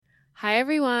Hi,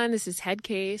 everyone. This is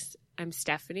Headcase. I'm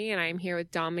Stephanie, and I'm here with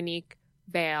Dominique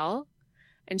Vale,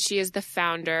 and she is the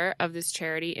founder of this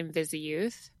charity,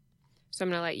 InvisiYouth. So I'm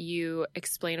going to let you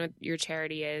explain what your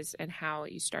charity is and how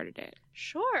you started it.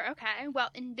 Sure. Okay. Well,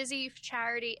 InvisiYouth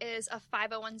Charity is a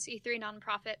 501c3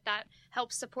 nonprofit that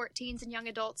helps support teens and young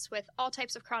adults with all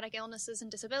types of chronic illnesses and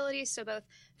disabilities, so both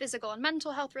physical and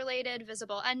mental health related,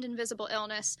 visible and invisible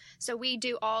illness. So we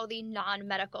do all the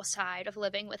non-medical side of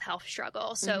living with health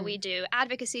struggles. So we do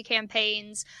advocacy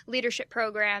campaigns, leadership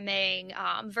programming,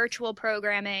 virtual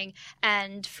programming,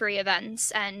 and free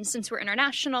events. And since we're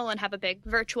international and have a big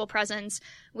virtual presence,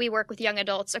 we work with young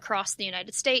adults across the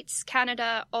United States,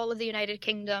 Canada, all of the United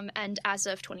Kingdom, and as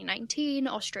of 2019,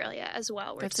 Australia as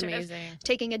well. We're That's amazing.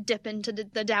 Taking a dip into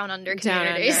the Down Under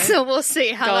community, so we'll see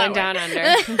how Going that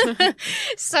down under.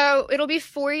 So it'll be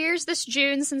 4 years this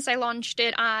June since I launched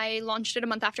it. I launched it a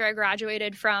month after I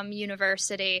graduated from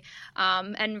university,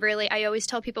 and really, I always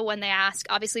tell people when they ask,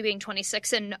 obviously being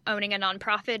 26 and owning a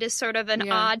nonprofit is sort of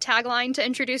an odd tagline to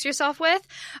introduce yourself with.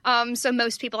 So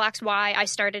most people ask why I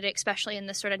started it, especially in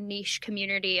this sort of niche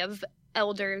community of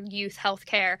elder youth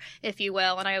healthcare, if you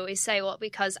will. And I always say, well,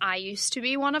 because I used to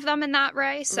be one of them in that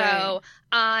way. So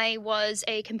I was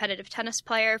a competitive tennis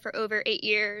player for over 8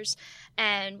 years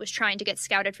and was trying to get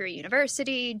scouted for a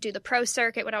university, do the pro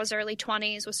circuit when I was early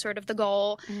 20s was sort of the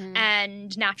goal.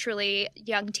 And naturally,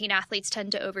 young teen athletes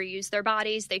tend to overuse their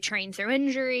bodies. They train through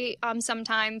injury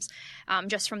sometimes,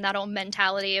 just from that old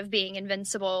mentality of being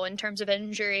invincible in terms of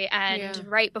injury. And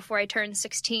right before I turned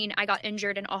 16, I got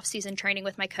injured in off-season training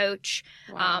with my coach.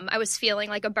 I was feeling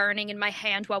like a burning in my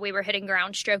hand while we were hitting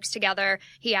ground strokes together.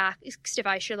 He asked if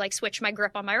I should switch my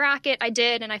grip on my racket. I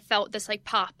did, and I felt this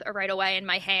pop right away in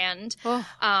my hand.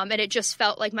 And it just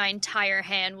felt like my entire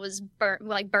hand was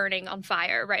burning on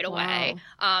fire right away.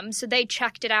 So they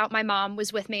checked it out. My mom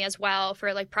was with me as well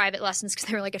for private lessons because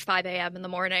they were at 5 a.m. in the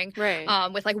morning,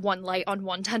 with one light on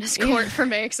one tennis court for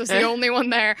me because I was the only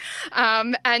one there.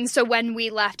 And so when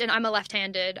we left, and I'm a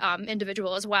left-handed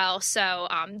individual as well, so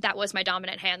that was my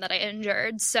dominant hand that I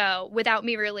injured. So without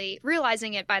me really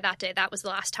realizing it by that day, that was the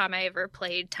last time I ever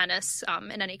played tennis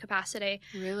in any capacity.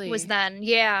 Really? Was then,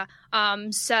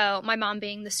 so my mom,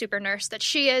 being the super nurse that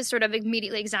she is, sort of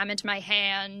immediately examined my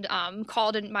hand,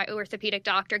 called in my orthopedic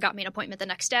doctor, got me an appointment the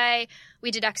next day.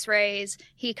 We did x-rays.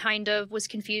 He kind of was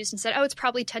confused and said, oh, it's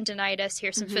probably tendinitis.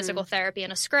 Here's some physical therapy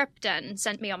and a script, and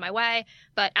sent me on my way.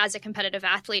 But as a competitive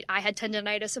athlete, I had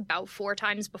tendinitis about 4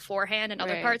 times beforehand in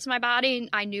other parts of my body, and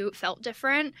I knew it felt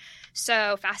different.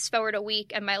 So fast forward a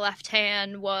week, and my left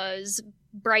hand was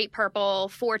bright purple,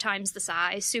 4 times the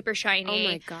size, super shiny.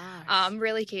 Oh my gosh.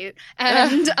 Really cute.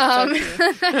 And So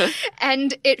cute.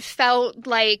 and it felt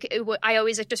like I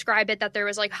always describe it that there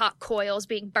was hot coils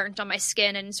being burnt on my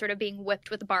skin and sort of being whipped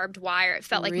with barbed wire. It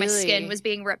felt like my skin was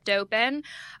being ripped open.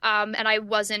 And I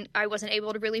wasn't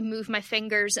able to really move my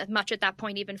fingers as much at that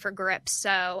point, even for grips.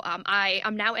 So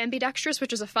I'm now ambidextrous,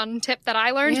 which is a fun tip that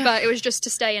I learned, but it was just to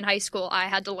stay in high school. I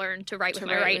had to learn to write with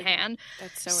my right hand.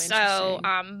 That's so interesting.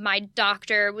 So my doctor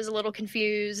was a little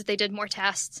confused. They did more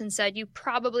tests and said, you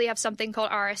probably have something called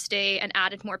RSD, and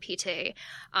added more PT.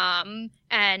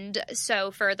 And so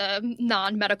for the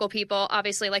non-medical people,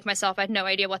 obviously like myself, I had no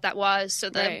idea what that was. So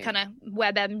the kind of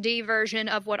WebMD version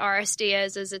of what RSD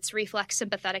is it's reflex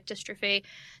sympathetic dystrophy.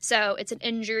 So it's an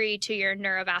injury to your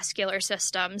neurovascular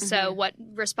system. So what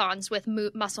responds with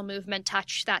muscle movement,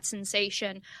 touch, that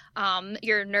sensation,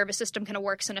 your nervous system kind of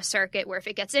works in a circuit where if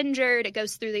it gets injured, it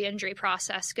goes through the injury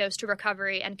process, goes to recovery,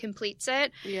 and completes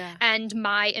it. And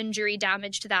my injury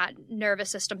damaged that nervous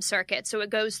system circuit. So it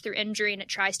goes through injury and it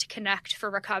tries to connect for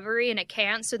recovery, and it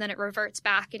can't. So then it reverts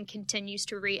back and continues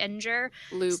to re-injure.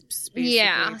 Loops,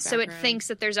 basically. So it thinks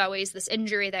that there's always this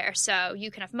injury there. So you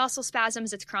can have muscle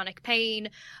spasms, it's chronic pain,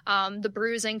 the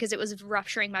bruising because it was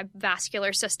rupturing my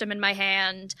vascular system in my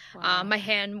hand. My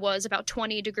hand was about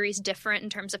 20 degrees different in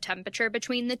terms of temperature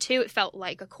between the two. It felt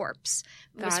like a corpse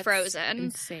was frozen.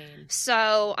 Insane.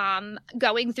 So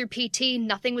going through PT,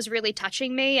 nothing was really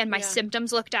touching me, and my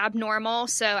symptoms looked abnormal.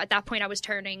 So at that point, I was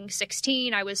turning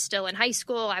 16. I was still in high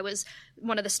school. I was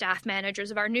one of the staff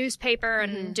managers of our newspaper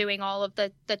and doing all of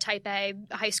the type A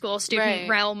high school student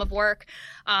realm of work.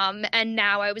 And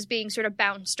now I was being sort of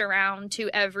bounced around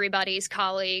to everybody's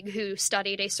colleague who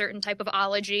studied a certain type of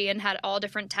ology and had all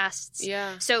different tests.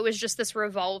 So it was just this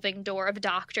revolving door of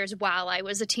doctors while I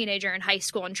was a teenager in high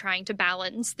school and trying to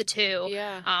balance the two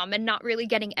and not really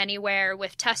getting anywhere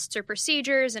with tests or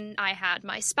procedures. And I had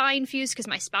my spine fused because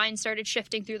my spine started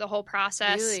shifting through the whole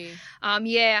process. Really?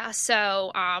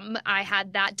 So I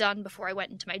had that done before I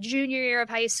went into my junior year of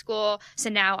high school. So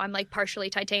now I'm like partially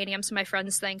titanium. So my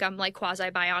friends think I'm like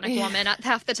quasi-bionic woman at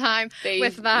half the time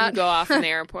with that. You go off in the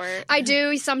airport. I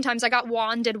do sometimes. I got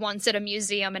wanded once at a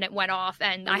museum and it went off,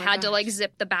 and I had to like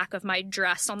zip the back of my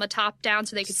dress on the top down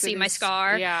so they could see my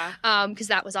scar. Yeah. Because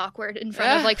that was awkward in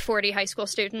front of like 40 high school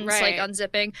students, like Right.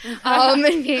 unzipping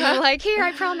and being like, here,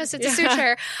 I promise it's a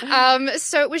suture.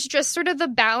 So it was just sort of the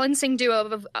balancing duo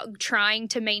of trying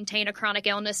to maintain a chronic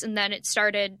illness, and then it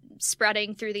started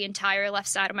spreading through the entire left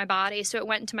side of my body. So it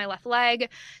went into my left leg.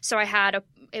 So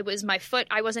it was my foot.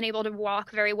 I wasn't able to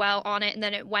walk very well on it. And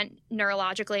then it went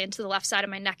neurologically into the left side of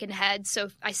my neck and head. So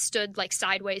if I stood like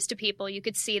sideways to people, you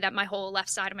could see that my whole left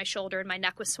side of my shoulder and my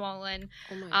neck was swollen.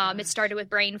 Oh my gosh. It started with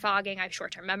brain fogging. I have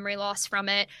short-term memory loss from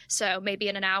it. So maybe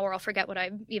in an hour, I'll forget what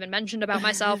I even mentioned about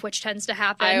myself, which tends to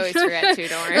happen. I always forget too,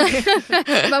 don't worry.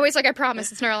 I'm always like, I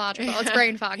promise it's neurological. It's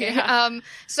brain fogging. Yeah.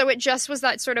 So it just was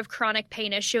that sort of chronic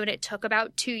pain issue, and it took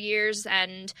about 2 years.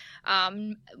 And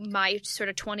my sort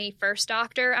of 21st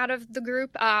doctor out of the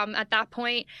group at that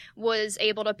point was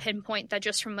able to pinpoint that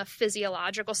just from a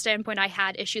physiological standpoint, I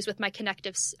had issues with my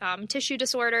connective tissue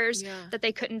disorders that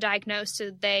they couldn't diagnose.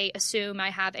 So they assume I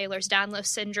have Ehlers-Danlos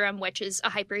syndrome, which is a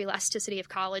hyperelasticity of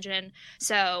collagen.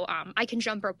 So I can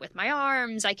jump rope with my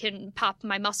arms. I can pop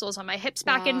my muscles on my hips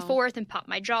back and forth and pop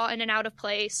my jaw in and out of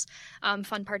place.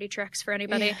 Fun party tricks for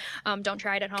anybody. Don't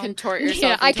try it at home. Contort yourself.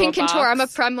 Yeah, I into can a contour.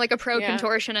 box. I'm like a pro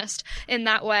contortionist in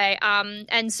that way.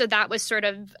 And so that was sort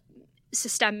of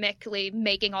systemically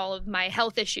making all of my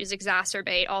health issues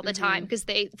exacerbate all the time because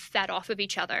they fed off of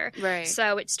each other. Right.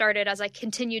 So it started as I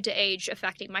continued to age,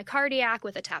 affecting my cardiac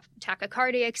with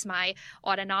tachycardics, my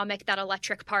autonomic, that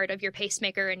electric part of your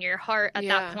pacemaker in your heart at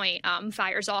that point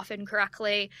fires off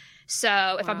incorrectly.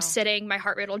 So if I'm sitting, my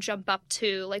heart rate will jump up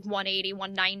to like 180,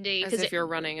 190. As if you're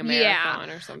running a marathon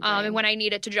or something. And when I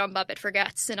need it to jump up, it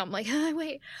forgets. And I'm like,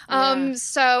 wait. Yeah.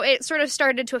 So it sort of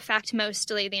started to affect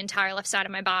mostly the entire left side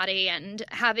of my body. And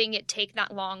having it take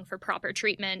that long for proper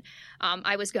treatment,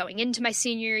 I was going into my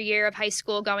senior year of high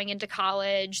school, going into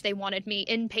college. They wanted me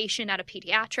inpatient at a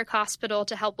pediatric hospital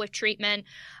to help with treatment.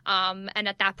 And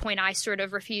at that point, I sort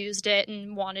of refused it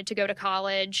and wanted to go to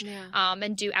college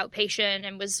and do outpatient,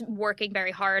 and was working very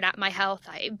hard at my health.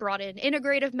 I brought in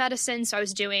integrative medicine, so I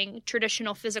was doing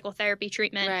traditional physical therapy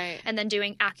treatment and then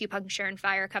doing acupuncture and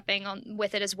fire cupping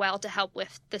with it as well to help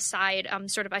with the side,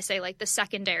 sort of I say like the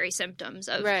secondary symptoms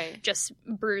of just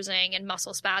bruising and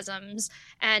muscle spasms.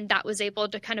 And that was able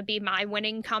to kind of be my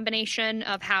winning combination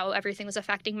of how everything was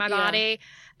affecting my body.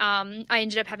 I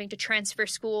ended up having to transfer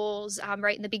schools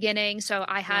right in the beginning. So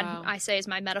I had, I say, is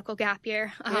my medical gap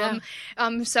year.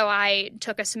 So I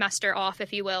took a semester off,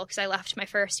 if you will, because I left my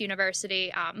first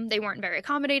university. They weren't very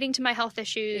accommodating to my health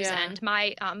issues, and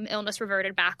my illness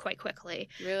reverted back quite quickly.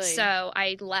 Really? So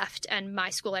I left, and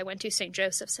my school I went to, St.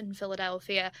 Joseph's in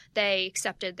Philadelphia, they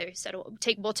accepted. They said,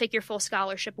 we'll take your full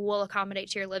scholarship. We'll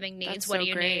accommodate to your living needs. That's what so do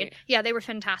you great. need? Yeah, they were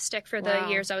fantastic for the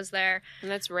years I was there.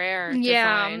 And that's rare to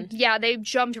find. Yeah, they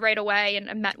jumped right away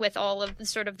and met with all of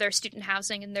sort of their student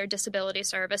housing and their disability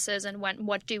services and went,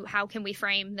 how can we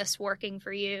frame this working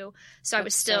for you? So I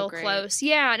was still close.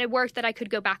 Yeah, and it worked that I could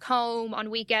go back home on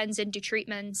weekends and do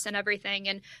treatments and everything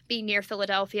and be near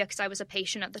Philadelphia because I was a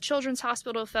patient at the Children's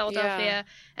Hospital of Philadelphia.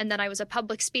 And then I was a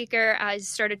public speaker. I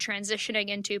started transitioning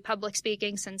into public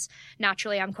speaking since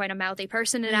naturally I'm quite a mouthy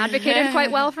person and advocated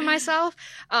quite well for myself.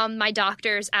 My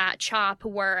doctors at CHOP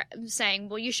were saying,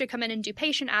 well, you should come in and do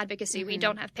patient advocacy. We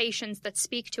don't have patients that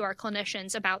speak to our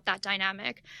clinicians about that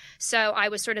dynamic. So I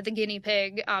was sort of the guinea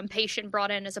pig patient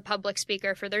brought in as a public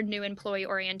speaker for their new employee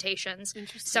orientations.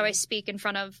 So I speak in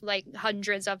front of like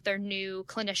hundreds of their new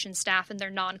clinician staff and their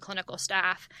non-clinical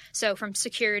staff. So from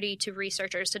security to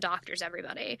researchers to doctors,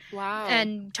 everybody. Wow.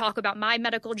 And talk about my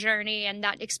medical journey and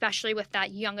that, especially with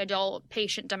that young adult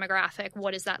patient demographic.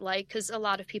 What is that like? Because a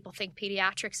lot of people think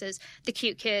pediatrics is the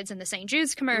cute kids and the St.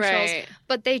 Jude's commercials,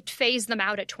 but they phase them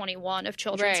out at 21 of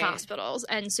children's hospitals.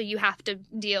 And so you have to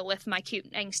deal with my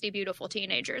cute, angsty, beautiful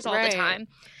teenagers all the time.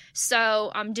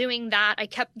 So doing that, I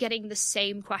kept getting the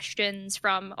same questions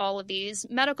from all of these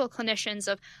medical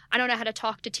clinicians of, I don't know how to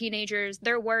talk to teenagers.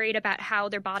 They're worried about how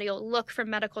their body will look from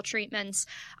medical treatments.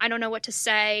 I don't know what to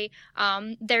say.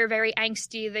 They're very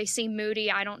angsty. They seem moody.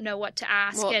 I don't know what to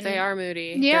ask. Well, and they are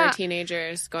moody. Yeah. They're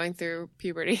teenagers going through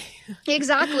puberty.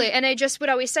 Exactly. And I just would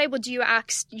always say, well, do you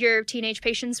ask your teenage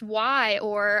patients why?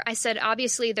 Or I said,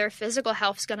 obviously their physical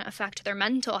health is going to affect their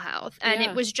mental health. And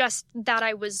it was just that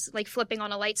I was like flipping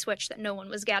on a light switch that no one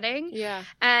was getting. Yeah.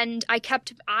 And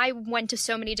I went to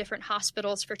so many different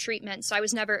hospitals for treatment. So I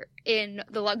was never in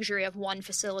the luxury of one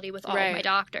facility with all of my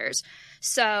doctors.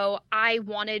 So I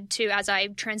wanted to, as I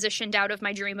transitioned out of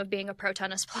my dream of being a pro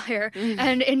tennis player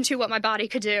and into what my body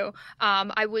could do,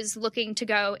 I was looking to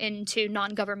go into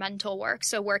non-governmental work.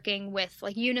 So working with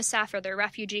like UNICEF or the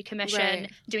Refugee Commission,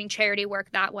 doing charity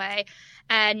work that way.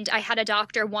 And I had a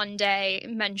doctor one day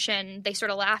mention, they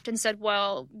sort of laughed and said,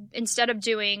 well, instead of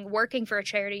working for a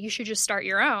charity, you should just start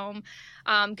your own.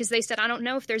 Because they said, I don't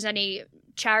know if there's any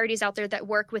charities out there that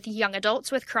work with young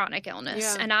adults with chronic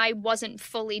illness. And I wasn't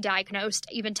fully diagnosed.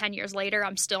 Even 10 years later,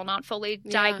 I'm still not fully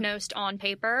diagnosed on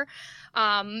paper.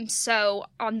 So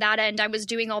on that end, I was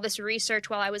doing all this research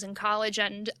while I was in college,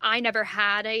 and I never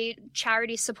had a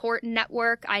charity support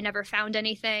network. I never found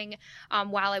anything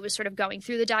while I was sort of going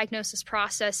through the diagnosis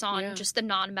process on just the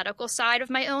non-medical side of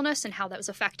my illness and how that was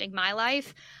affecting my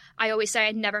life. I always say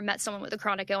I never met someone with a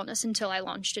chronic illness until I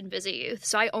launched InvisiYouth.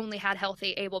 So I only had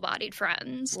healthy, able-bodied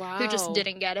friends who just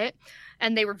didn't get it.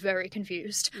 And they were very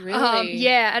confused. Really?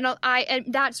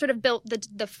 And that sort of built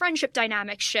the friendship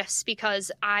dynamic shifts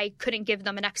because I couldn't give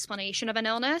them an explanation of an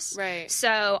illness. Right.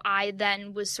 So I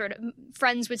then was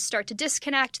friends would start to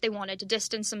disconnect. They wanted to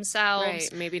distance themselves.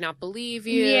 Right. Maybe not believe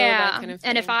you. That kind of thing.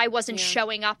 And if I wasn't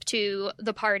showing up to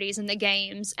the parties and the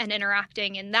games and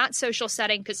interacting in that social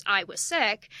setting because I was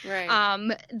sick,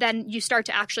 then you start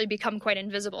to actually become quite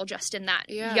invisible just in that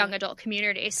young adult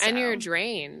community. So. And you're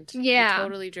drained. Yeah. You're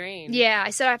totally drained. Yeah.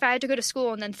 I said if I had to go to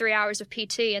school and then 3 hours of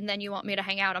PT and then you want me to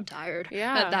hang out, I'm tired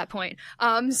at that point.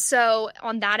 So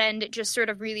on that end, it just sort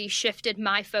of really shifted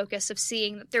my focus of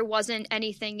seeing that there wasn't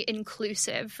anything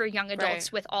inclusive for young adults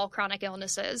with all chronic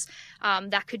illnesses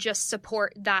that could just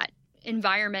support that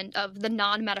environment of the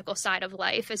non-medical side of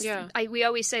life. We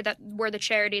always say that we're the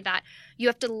charity that you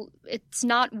have to, it's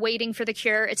not waiting for the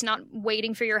cure. It's not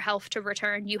waiting for your health to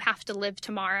return. You have to live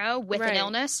tomorrow with an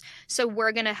illness. So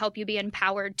we're going to help you be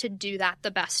empowered to do that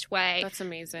the best way. That's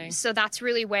amazing. So that's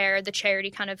really where the charity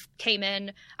kind of came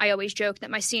in. I always joke that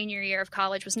my senior year of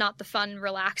college was not the fun,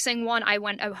 relaxing one. I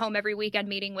went home every weekend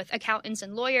meeting with accountants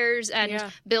and lawyers and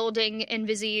building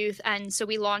InvisiYouth. And so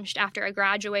we launched after I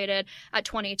graduated at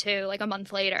 22, like a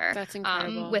month later. That's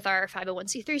incredible. With our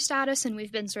 501c3 status. And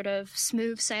we've been sort of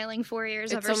smooth sailing 4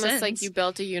 years ever since. It's almost like you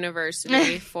built a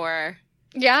university for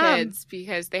kids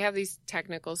because they have these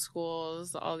technical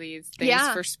schools, all these things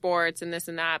for sports and this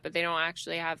and that, but they don't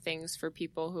actually have things for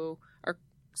people who are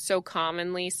so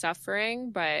commonly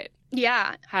suffering but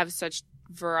have such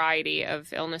variety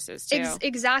of illnesses too.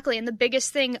 Exactly. And the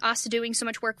biggest thing, us doing so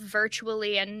much work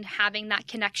virtually and having that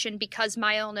connection, because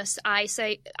my illness, I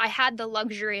say I had the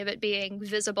luxury of it being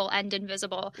visible and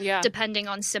invisible, depending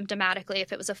on symptomatically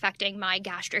if it was affecting my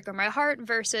gastric or my heart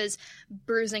versus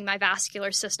bruising my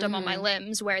vascular system on my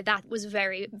limbs, where that was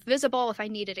very visible. If I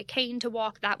needed a cane to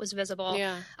walk, that was visible.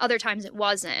 Other times it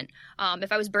wasn't.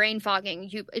 If I was brain fogging,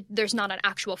 there's not an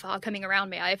actual fog coming around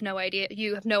me. I have no idea.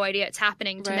 You have no idea it's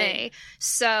happening to me.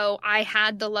 So I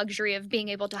had the luxury of being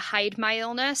able to hide my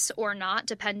illness or not,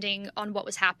 depending on what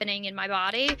was happening in my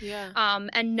body.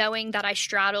 And knowing that I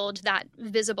straddled that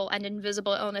visible and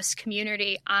invisible illness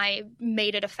community, I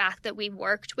made it a fact that we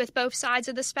worked with both sides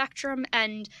of the spectrum.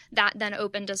 And that then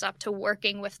opened us up to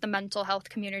working with the mental health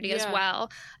community as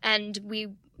well. And we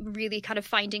really kind of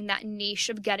finding that niche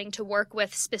of getting to work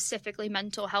with specifically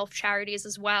mental health charities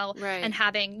as well. And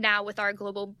having now with our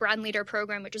global brand leader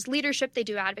program, which is leadership, they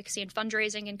do advocacy and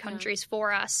fundraising in countries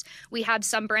for us. We have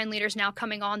some brand leaders now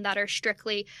coming on that are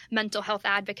strictly mental health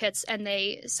advocates, and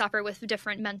they suffer with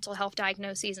different mental health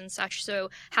diagnoses and such.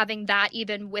 So having that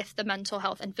even with the mental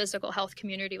health and physical health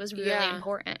community was really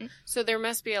important. So there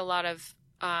must be a lot of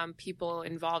people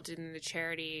involved in the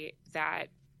charity that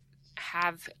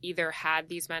have either had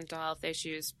these mental health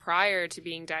issues prior to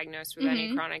being diagnosed with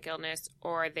any chronic illness,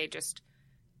 or they just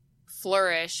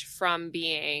flourish from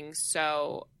being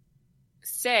so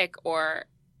sick or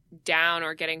down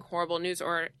or getting horrible news,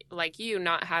 or like you,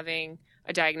 not having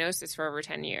a diagnosis for over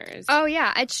 10 years. Oh,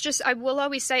 yeah. It's just, I will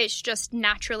always say it's just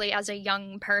naturally as a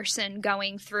young person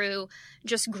going through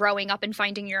just growing up and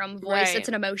finding your own voice. It's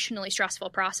an emotionally stressful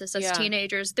process as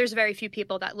teenagers. There's very few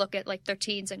people that look at like their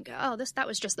teens and go, oh, that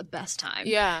was just the best time.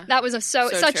 That was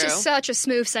such a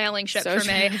smooth sailing ship for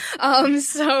me.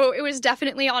 So it was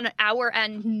definitely on our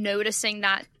end noticing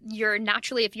that you're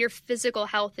naturally, if your physical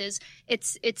health is,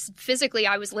 it's physically,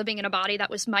 I was living in a body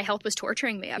that was, my health was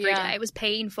torturing me every day. It was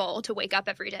painful to wake up up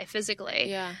every day physically.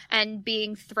 Yeah. And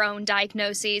being thrown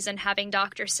diagnoses and having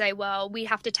doctors say, well, we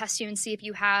have to test you and see if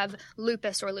you have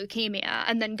lupus or leukemia,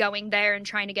 and then going there and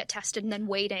trying to get tested and then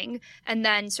waiting, and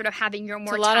then sort of having your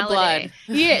mortality. It's a lot of blood.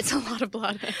 Yeah, it's a lot of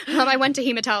blood. I went to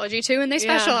hematology too, and they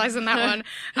specialize in that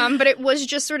one. But it was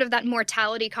just sort of that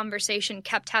mortality conversation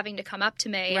kept having to come up to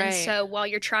me. Right. And so while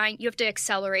you're trying, you have to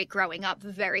accelerate growing up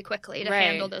very quickly to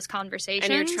handle those conversations.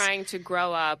 And you're trying to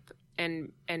grow up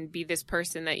and be this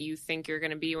person that you think you're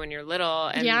going to be when you're little,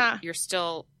 and you're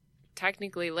still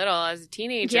technically little as a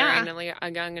teenager and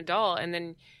a young adult, and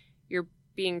then you're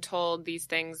being told these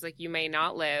things like you may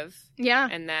not live. Yeah.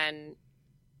 And then,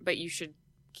 but you should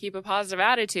keep a positive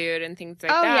attitude and things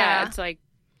like that. Yeah. It's like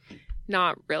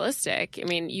not realistic. I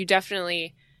mean, you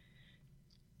definitely,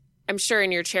 I'm sure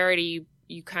in your charity,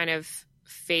 you kind of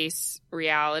face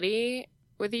reality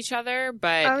with each other,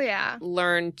 but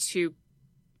learn to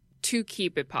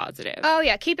keep it positive. Oh,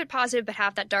 yeah. Keep it positive, but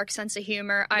have that dark sense of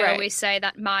humor. I always say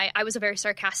that I was a very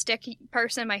sarcastic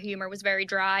person. My humor was very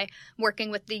dry.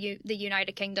 Working with the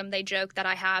United Kingdom, they joke that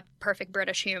I have perfect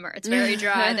British humor. It's very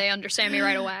dry. They understand me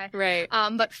right away. Right.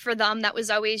 But for them, that was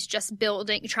always just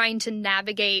trying to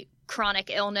navigate chronic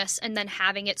illness and then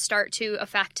having it start to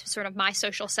affect sort of my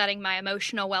social setting, my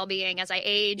emotional well-being as I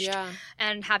aged,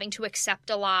 and having to accept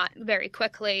a lot very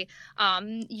quickly.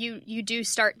 You do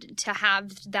start to have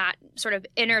that sort of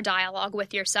inner dialogue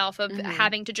with yourself of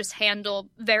having to just handle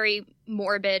very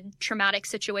morbid, traumatic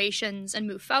situations and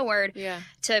move forward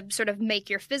to sort of make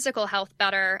your physical health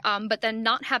better, but then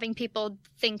not having people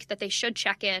think that they should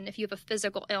check in if you have a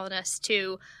physical illness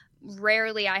to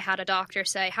rarely I had a doctor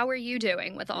say, how are you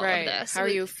doing with all of this? How are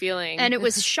you feeling? And it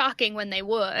was shocking when they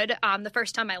would. The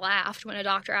first time I laughed when a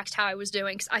doctor asked how I was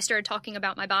doing, because I started talking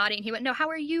about my body, and he went, no, how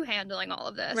are you handling all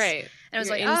of this? Right. And I was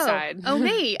like, oh,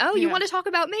 me? Oh, you want to talk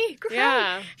about me? Great.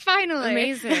 Yeah. Finally.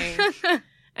 Amazing.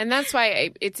 And that's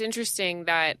why it's interesting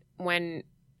that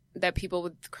that people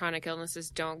with chronic illnesses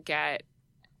don't get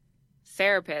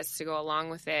therapists to go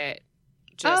along with it.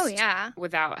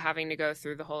 Without having to go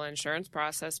through the whole insurance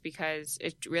process, because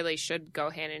it really should go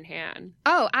hand in hand.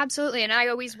 Oh, absolutely. And I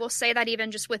always will say that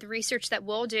even just with research that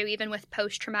we'll do, even with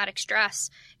post-traumatic stress,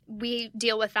 we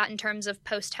deal with that in terms of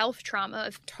post-health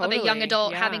trauma of a young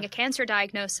adult having a cancer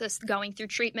diagnosis, going through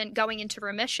treatment, going into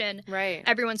remission. Right.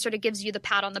 Everyone sort of gives you the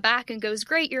pat on the back and goes,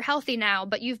 great, you're healthy now,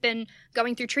 but you've been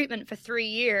going through treatment for 3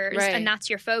 years and that's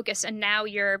your focus. And now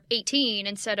you're 18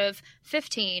 instead of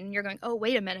 15. You're going, oh,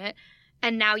 wait a minute.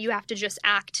 And now you have to just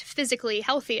act physically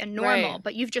healthy and normal,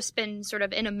 but you've just been sort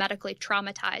of in a medically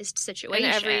traumatized situation.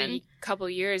 And every couple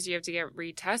of years you have to get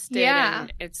retested. Yeah.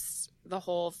 And it's the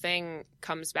whole thing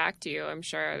comes back to you, I'm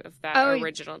sure, of that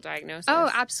original diagnosis. Oh,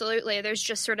 absolutely. There's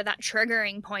just sort of that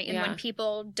triggering point. And when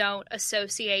people don't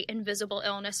associate invisible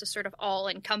illness as sort of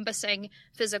all-encompassing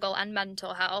physical and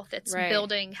mental health, it's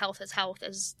building health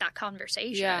as that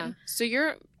conversation. Yeah. So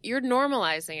you're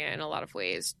normalizing it in a lot of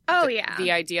ways. Oh,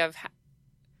 the idea of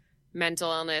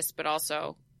mental illness, but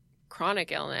also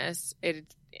chronic illness.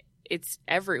 It's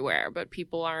everywhere, but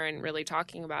people aren't really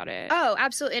talking about it. Oh,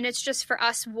 absolutely. And it's just for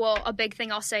us, a big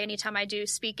thing I'll say anytime I do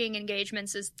speaking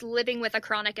engagements is living with a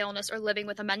chronic illness or living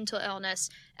with a mental illness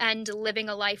and living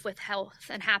a life with health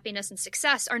and happiness and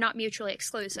success are not mutually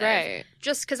exclusive. Right.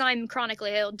 Just because I'm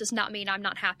chronically ill does not mean I'm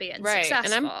not happy and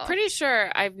successful. And I'm pretty sure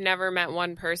I've never met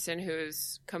one person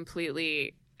who's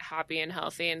completely happy and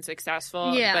healthy and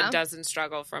successful, but doesn't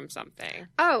struggle from something.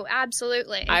 Oh,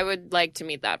 absolutely. I would like to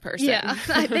meet that person. Yeah,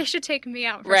 they should take me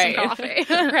out for some coffee.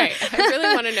 Right. I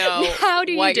really want to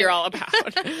know what you're all about.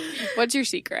 What's your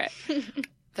secret?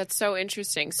 That's so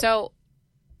interesting. So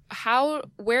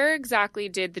where exactly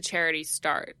did the charity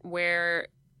start? Where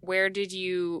did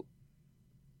you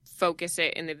focus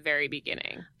it in the very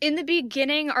beginning? In the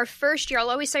beginning, our first year,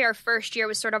 I'll always say our first year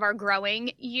was sort of our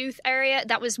growing youth area.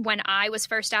 That was when I was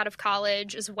first out of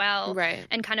college as well. Right.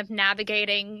 And kind of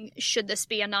navigating, should this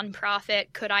be a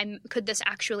nonprofit? Could this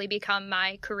actually become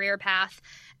my career path?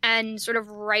 And sort of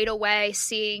right away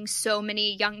seeing so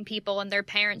many young people and their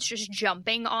parents just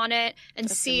jumping on it and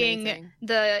that's seeing amazing.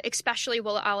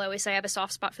 I'll always say I have a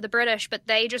soft spot for the British, but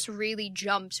they just really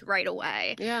jumped right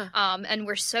away. Yeah. And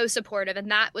were so supportive. And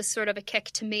that was sort of a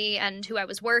kick to me and who I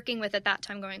was working with at that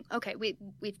time going, okay,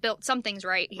 we've built something's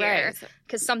right here.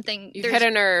 Because you've hit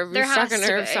a nerve. You've struck a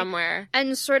nerve somewhere.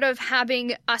 And sort of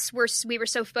having us, we were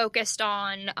so focused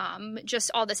on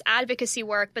just all this advocacy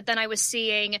work, but then I was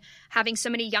having so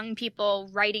many young people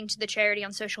writing to the charity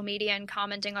on social media and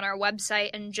commenting on our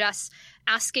website and just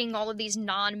asking all of these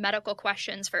non-medical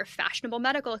questions for fashionable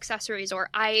medical accessories, or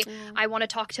I want to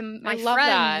talk to my love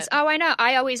friends. that. Oh, I know.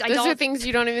 Those are things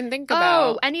you don't even think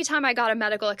about. Oh, anytime I got a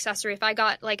medical accessory, if I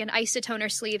got like an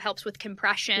isotoner sleeve, helps with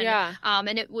compression. Yeah.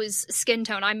 And it was skin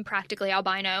tone. I'm practically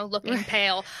albino, looking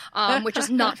pale, which is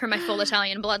not from my full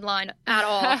Italian bloodline at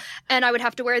all. And I would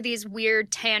have to wear these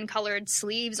weird tan-colored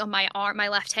sleeves on my arm, my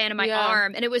left hand and my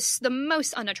arm, and it was the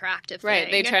most unattractive thing.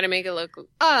 Right. They try to make it look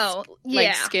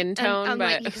like skin tone,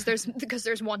 but because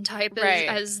there's one type Right.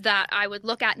 as that I would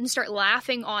look at and start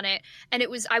laughing on it, and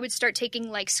I would start taking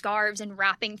like scarves and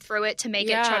wrapping through it to make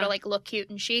it try to like look cute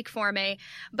and chic for me.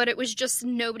 But it was just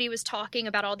nobody was talking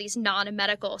about all these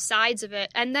non-medical sides of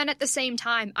it. And then at the same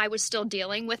time, I was still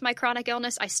dealing with my chronic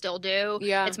illness. I still do.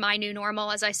 Yeah. It's my new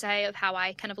normal, as I say, of how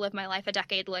I kind of live my life a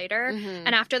decade later. Mm-hmm.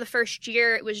 And after the first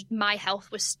year, it was my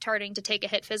health was starting to take a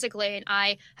hit physically, and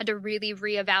I had to really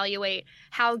reevaluate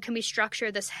how can we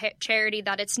structure this charity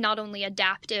that it's not only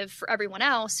adaptive for everyone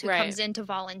else who comes in to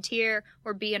volunteer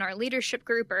or be in our leadership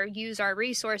group or use our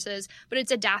resources, but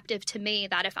it's adaptive to me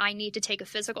that if I need to take a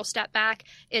physical step back,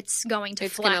 it's going to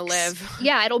flex. Gonna live.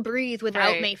 Yeah, it'll breathe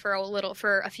without me for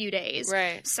a few days.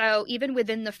 Right. So even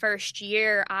within the first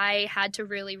year, I had to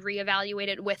really reevaluate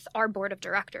it with our board of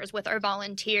directors, with our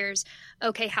volunteers.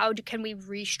 Okay, how can we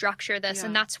restructure this? Yeah.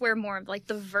 And that's where more of like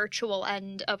the virtual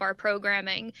end of our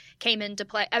programming came into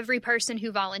play. Every person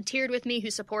who volunteered with me, who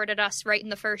supported us right in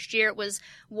the first year, it was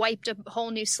wiped a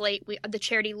whole new slate. The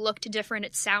charity looked different.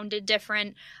 It sounded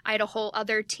different. I had a whole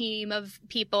other team of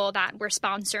people that were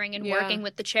sponsoring and working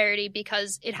with the charity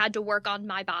because it had to work on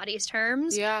my body's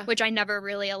terms, which I never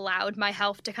really allowed my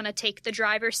health to kind of take the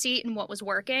driver's seat in what was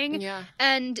working. Yeah.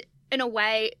 And in a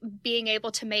way, being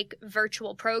able to make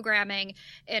virtual programming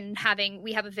and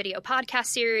we have a video podcast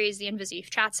series, the InvisiYouth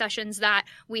chat sessions that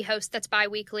we host that's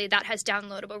bi-weekly, that has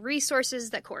downloadable resources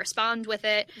that correspond with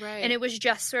it. Right. And it was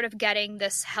just sort of getting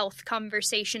this health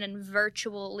conversation and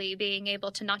virtually being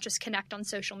able to not just connect on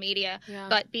social media,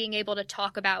 but being able to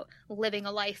talk about living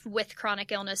a life with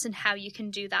chronic illness and how you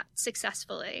can do that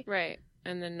successfully. Right.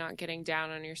 And then not getting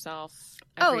down on yourself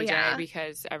every day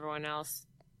because everyone else...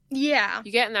 Yeah.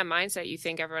 You get in that mindset, you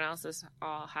think everyone else is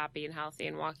all happy and healthy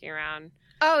and walking around.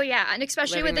 Oh, yeah. And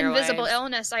especially with invisible lives.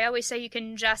 illness, I always say you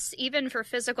can just, even for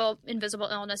physical invisible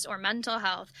illness or mental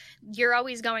health, you're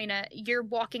always you're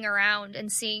walking around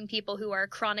and seeing people who are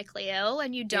chronically ill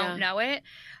and you don't know it.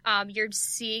 You're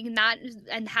seeing that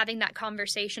and having that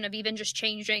conversation of even just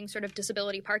changing sort of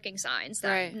disability parking signs.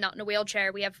 That not in a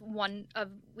wheelchair. We have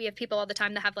people all the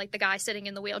time that have like the guy sitting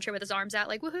in the wheelchair with his arms out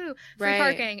like, woohoo, free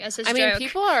parking as his joke. I mean,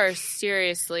 people are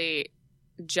seriously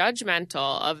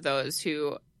judgmental of those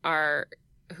who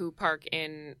park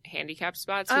in handicapped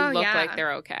spots who look like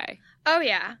they're okay. Oh,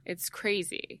 yeah. It's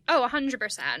crazy. Oh,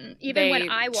 100%. Even when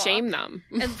I walk. Shame them.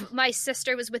 And my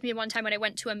sister was with me one time when I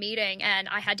went to a meeting, and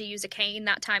I had to use a cane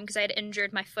that time because I had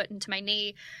injured my foot into my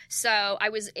knee. So I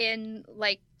was in,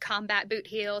 like, combat boot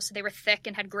heels, so they were thick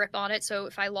and had grip on it, so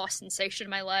if I lost sensation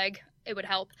in my leg, it would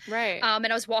help. Right. And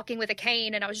I was walking with a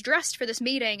cane, and I was dressed for this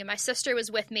meeting, and my sister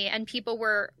was with me, and people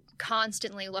were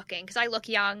constantly looking because I look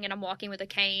young and I'm walking with a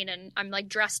cane and I'm like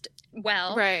dressed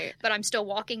well, but I'm still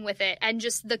walking with it, and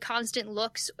just the constant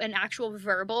looks and actual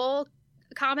verbal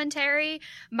commentary.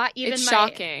 It's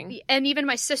shocking. And even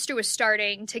my sister was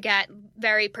starting to get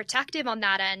very protective on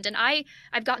that end, and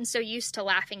I've gotten so used to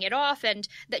laughing it off, and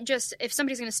that just if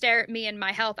somebody's going to stare at me and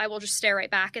my health, I will just stare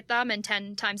right back at them, and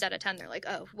 10 times out of 10 they're like,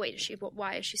 oh wait,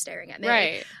 why is she staring at me?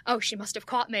 Right. Oh, she must have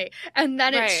caught me. And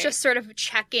then it's just sort of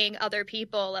checking other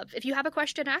people of, if you have a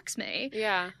question, ask me.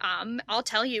 Yeah. I'll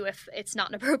tell you if it's not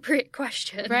an appropriate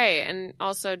question. Right. And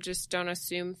also just don't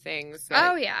assume things.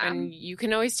 And you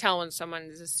can always tell when someone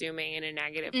is assuming in a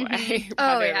negative way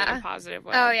rather than a positive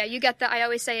way. Oh, yeah. You get I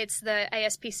always say it's the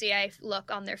ASPCA look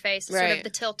on their face, sort of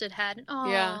the tilted head. Aww.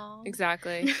 Yeah,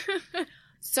 exactly.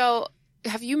 So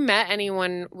have you met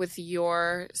anyone with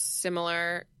your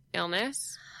similar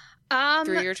illness?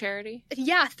 Through your charity?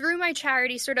 Yeah, through my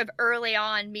charity, sort of early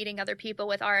on, meeting other people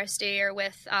with RSD or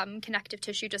with connective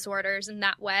tissue disorders, and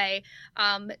that way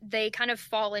they kind of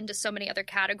fall into so many other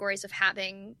categories of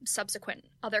having subsequent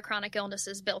other chronic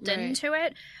illnesses built into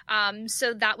it.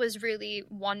 So that was really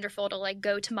wonderful to like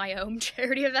go to my own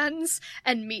charity events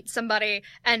and meet somebody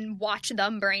and watch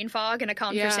them brain fog in a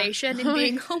conversation and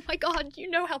being, oh my God, you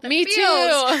know how that feels. Me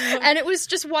too. And it was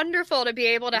just wonderful to be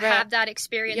able to have that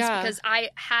experience because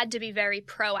I had to be very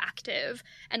proactive.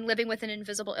 And living with an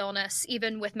invisible illness,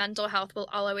 even with mental health,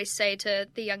 I'll always say to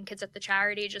the young kids at the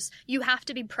charity, just you have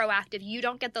to be proactive. You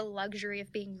don't get the luxury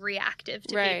of being reactive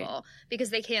to people because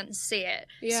they can't see it.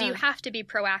 Yeah. So you have to be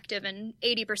proactive, and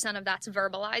 80% of that's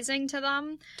verbalizing to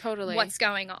them what's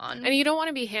going on. And you don't want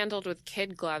to be handled with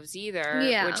kid gloves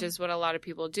either, which is what a lot of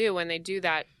people do when they do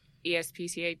that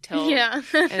ESPCA tilt. Yeah.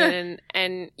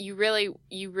 and you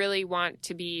really want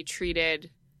to be treated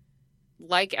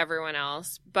like everyone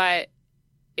else. But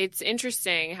it's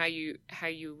interesting how you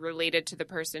related to the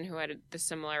person who had the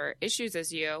similar issues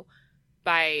as you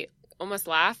by almost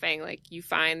laughing. Like, you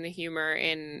find the humor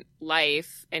in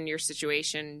life and your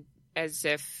situation as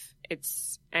if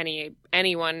it's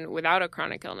anyone without a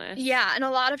chronic illness. Yeah, and a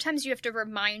lot of times you have to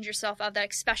remind yourself of that,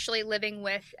 especially living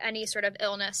with any sort of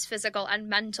illness, physical and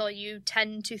mental. You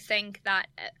tend to think that,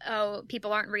 oh,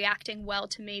 people aren't reacting well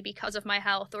to me because of my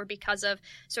health or because of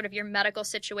sort of your medical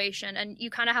situation. And you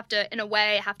kind of have to, in a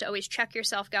way, always check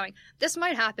yourself going, this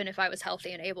might happen if I was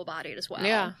healthy and able-bodied as well.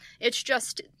 Yeah. It's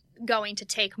just going to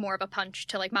take more of a punch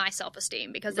to, like, my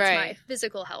self-esteem because it's my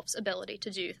physical health's ability to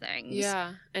do things.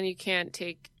 Yeah, and you can't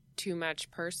take too much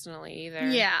personally either.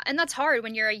 Yeah, and that's hard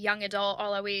when you're a young adult.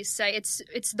 I'll always say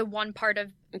it's the one part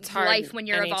of life when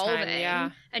you're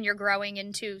evolving and you're growing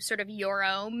into sort of your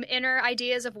own inner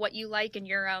ideas of what you like and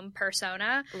your own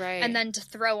persona. Right. And then to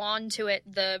throw onto it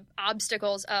the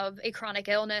obstacles of a chronic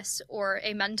illness or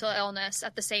a mental illness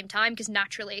at the same time, because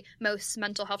naturally most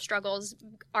mental health struggles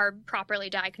are properly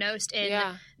diagnosed in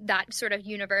that sort of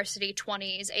university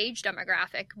 20s age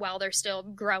demographic while they're still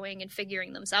growing and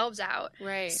figuring themselves out.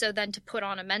 Right. So then to put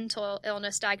on a mental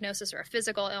illness diagnosis or a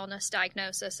physical illness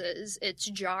diagnosis it's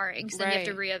jarring. So then you have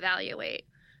to reevaluate.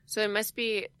 So there must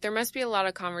be a lot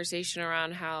of conversation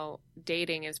around how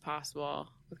dating is possible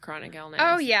with chronic illness.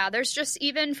 Oh yeah, there's just,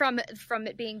 even from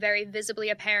it being very visibly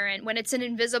apparent, when it's an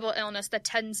invisible illness, that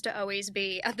tends to always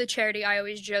be at the charity. I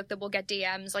always joke that we'll get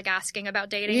DMs like asking about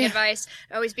dating advice.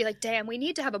 I always be like, damn, we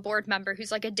need to have a board member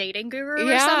who's like a dating guru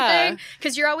or something,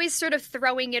 because you're always sort of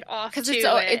throwing it off to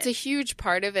it's a huge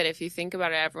part of it. If you think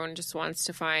about it, everyone just wants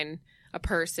to find a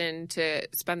person to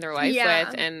spend their life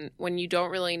with, and when you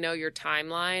don't really know your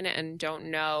timeline and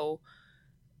don't know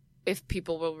if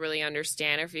people will really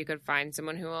understand, or if you could find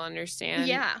someone who will understand,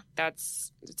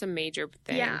 it's a major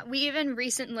thing. Yeah, we even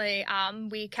recently,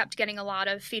 we kept getting a lot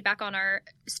of feedback on our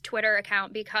Twitter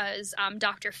account because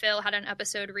Dr. Phil had an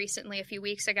episode recently, a few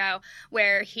weeks ago,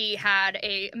 where he had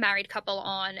a married couple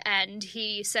on, and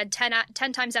he said 10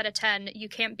 times out of 10, you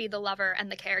can't be the lover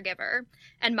and the caregiver.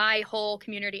 And my whole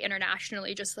community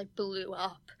internationally just like blew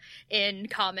up in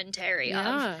commentary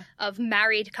of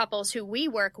married couples who we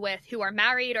work with who are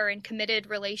married or in committed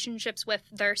relationships with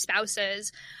their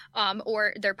spouses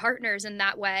or their partners in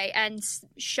that way, and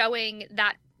showing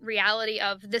that reality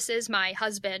of, this is my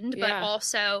husband, but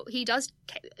also he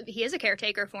is a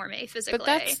caretaker for me physically. But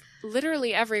that's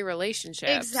literally every relationship.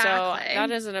 Exactly. So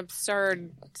that is an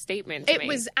absurd statement to me. It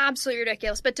was absolutely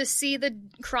ridiculous. But to see the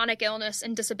chronic illness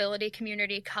and disability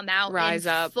community come out rise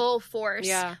up full force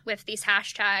with these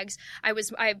hashtags,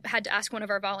 I had to ask one of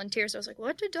our volunteers, I was like,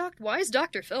 why is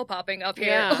Dr. Phil popping up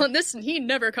here on this? He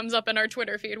never comes up in our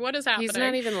Twitter feed. What is happening? He's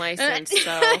not even licensed,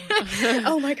 so.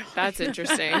 Oh my God. That's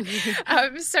interesting.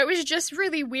 So it was just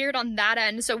really weird on that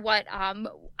end. So what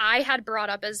I had brought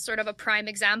up as sort of a prime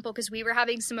example, because we were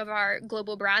having some of our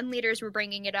global brand leaders were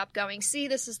bringing it up, going, see,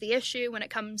 this is the issue when it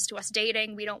comes to us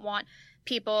dating. We don't want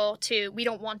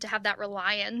to have that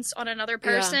reliance on another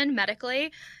person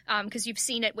medically, because you've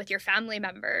seen it with your family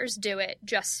members do it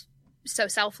just so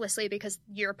selflessly because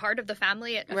you're part of the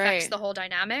family. It affects the whole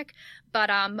dynamic.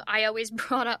 But I always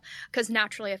brought up, because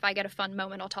naturally if I get a fun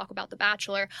moment, I'll talk about The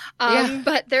Bachelor.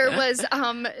 But there was,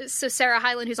 so Sarah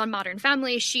Hyland, who's on Modern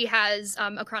Family, she has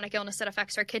a chronic illness that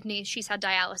affects her kidneys. She's had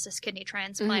dialysis, kidney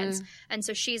transplants. And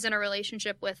so she's in a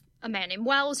relationship with a man named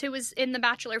Wells, who was in the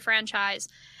Bachelor franchise.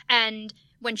 And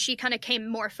when she kind of came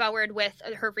more forward with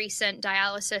her recent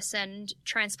dialysis and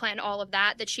transplant, all of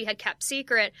that she had kept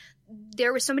secret,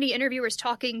 there were so many interviewers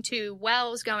talking to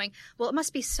Wells going, well, it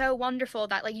must be so wonderful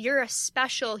that like you're a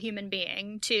special human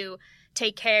being to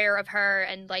take care of her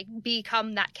and like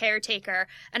become that caretaker.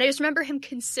 And I just remember him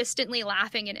consistently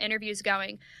laughing in interviews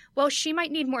going, well, she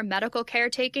might need more medical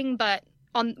caretaking, but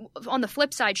on the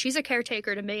flip side, she's a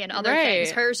caretaker to me and other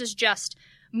things. Hers is just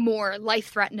more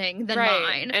life-threatening than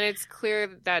mine. And it's clear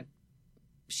that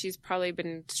she's probably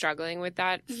been struggling with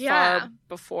that Yeah. far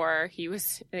before he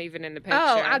was even in the picture.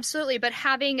 Oh, absolutely. But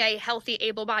having a healthy,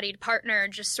 able-bodied partner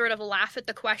just sort of laugh at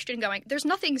the question going, there's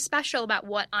nothing special about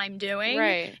what I'm doing.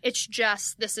 Right. It's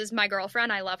just, this is my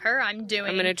girlfriend. I love her. I'm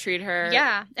going to treat her.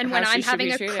 Yeah. And how when she I'm should having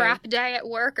be a treated. crap day at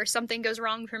work or something goes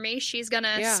wrong for me, she's going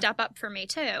to Yeah. step up for me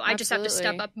too. I just have to step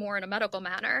Absolutely. up more in a medical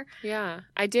manner. Yeah.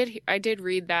 I did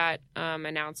read that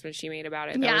announcement she made about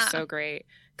it. That was Yeah. so great.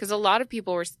 Because a lot of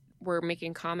people were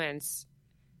making comments,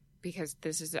 because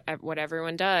this is what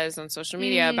everyone does on social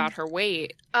media, about her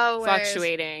weight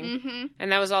fluctuating. Mm-hmm.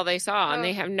 And that was all they saw. And Oh.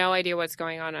 they have no idea what's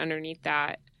going on underneath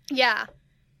that. Yeah.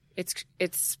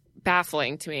 It's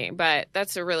baffling to me, but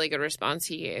that's a really good response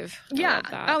he gave. I Yeah.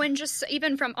 love that. Oh, and just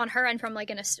even from on her end, from like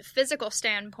a physical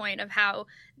standpoint of how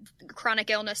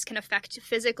chronic illness can affect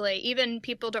physically. Even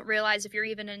people don't realize if you're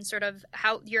even in sort of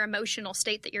how your emotional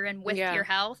state that you're in with Yeah. your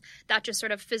health, that just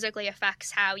sort of physically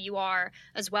affects how you are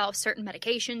as well. Certain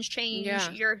medications change Yeah.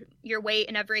 your weight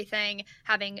and everything.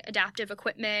 Having adaptive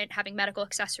equipment, having medical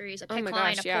accessories, a Oh PICC my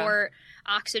line, gosh, a yeah. port,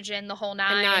 oxygen, the whole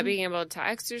nine. And not being able to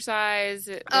exercise,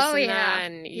 this Oh, and yeah. that,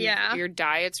 and Yeah. your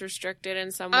diet's restricted in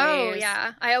some Oh ways.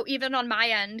 yeah, even on my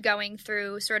end, going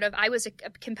through sort of, I was a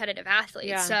competitive athlete,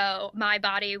 Yeah. so my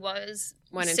body was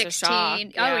Went into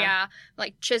 16. shock. Oh Yeah. yeah,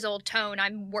 like chiseled tone.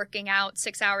 I'm working out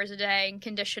 6 hours a day and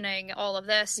conditioning, all of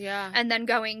this, Yeah. and then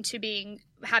going to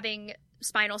having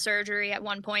spinal surgery at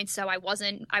one point, so I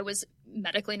was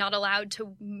medically not allowed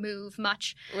to move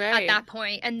much Right. at that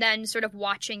point, and then sort of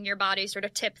watching your body sort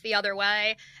of tip the other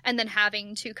way, and then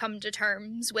having to come to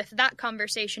terms with that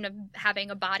conversation of having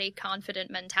a body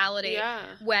confident mentality Yeah.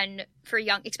 when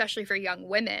especially for young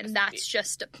women, that's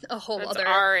just a whole That's other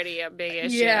already a big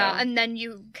issue. yeah, and then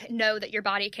you know that your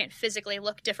body can't physically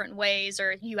look different ways,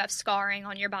 or you have scarring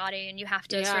on your body, and you have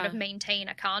to sort Yeah. of maintain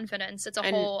a confidence. It's a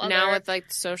And whole other. now with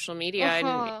like social media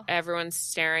Uh-huh. and everyone's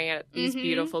staring at these Mhm.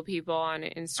 beautiful people on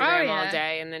Instagram all yeah.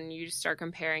 day, and then you start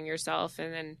comparing yourself,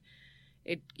 and then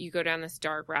you go down this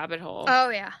dark rabbit hole. Oh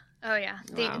yeah. Wow.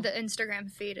 Wow. The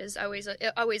Instagram feed is always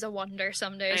a wonder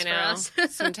some days I for know.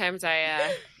 us. Sometimes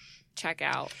I check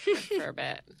out for a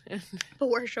bit.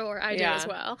 For sure, I do Yeah. as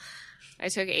well. I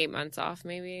took 8 months off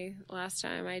maybe last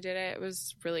time I did it. It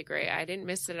was really great. I didn't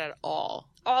miss it at all.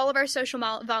 All of our social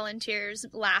volunteers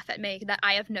laugh at me that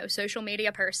I have no social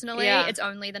media personally. Yeah. It's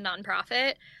only the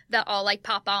nonprofit that I'll like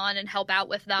pop on and help out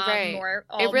with them. Right. Or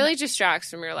It really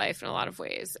distracts from your life in a lot of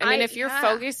ways. I mean, if you're yeah.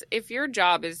 focused, if your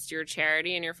job is your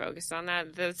charity and you're focused on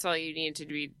that, that's all you need to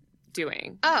be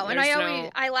doing. Oh, and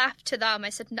There's I laughed to them. I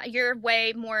said, "No, you're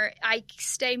way more, I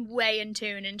stay way in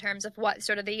tune in terms of what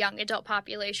sort of the young adult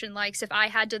population likes. If I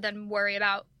had to then worry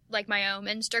about like my own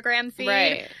Instagram feed,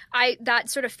 right. that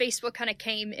sort of Facebook kind of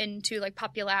came into like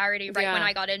popularity right Yeah. when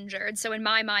I got injured. So in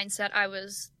my mindset, I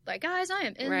was like, guys,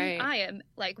 I am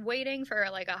like waiting for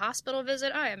like a hospital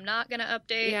visit. I am not going to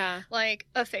update Yeah. like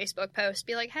a Facebook post,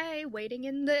 be like, hey, waiting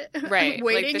in the Right.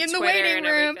 waiting like in the Twitter waiting and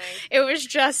room.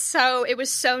 everything. It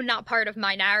was so not part of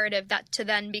my narrative that to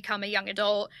then become a young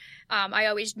adult.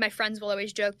 My friends will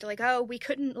always joke, they're like, oh, we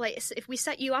couldn't, like, if we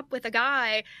set you up with a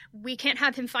guy, we can't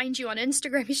have him find you on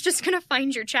Instagram. He's just going to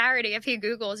find your charity if he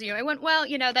Googles you. I went, well,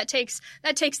 that takes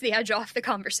the edge off the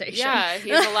conversation. Yeah, he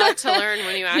has a lot to learn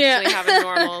when you actually Yeah. have a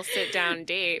normal sit-down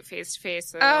date face-to-face,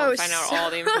 so Oh, find out so- all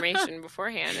the information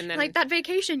beforehand. And then Like that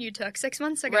vacation you took 6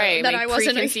 months ago right, that make I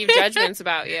wasn't preconceived judgments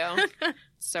about you.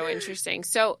 So interesting.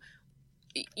 So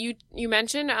you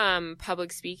mentioned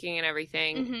public speaking and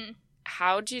everything. Mhm.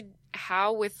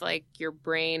 How with like your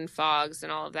brain fogs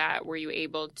and all of that were you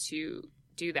able to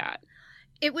do that?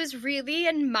 It was really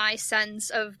in my sense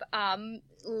of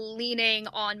leaning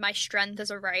on my strength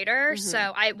as a writer. Mhm.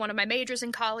 So one of my majors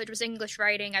in college was English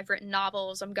writing. I've written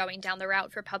novels. I'm going down the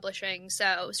route for publishing.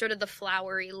 So sort of the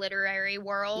flowery literary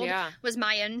world Yeah. was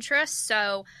my interest.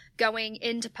 So going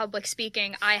into public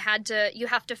speaking, you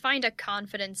have to find a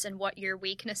confidence in what your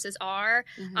weaknesses are.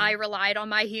 Mhm. I relied on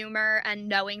my humor and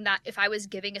knowing that if I was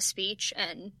giving a speech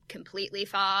and completely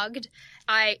fogged,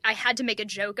 I had to make a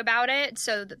joke about it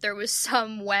so that there was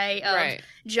some way of Right.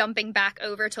 jumping back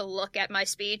over to look at my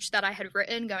speech that I had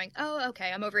written going, oh,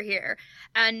 okay, I'm over here.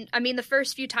 And I mean, the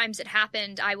first few times it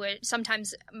happened,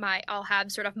 I'll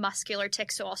have sort of muscular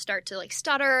tics, so I'll start to like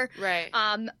stutter Right.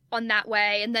 on that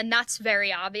way. And then that's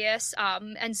very obvious.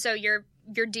 And so you're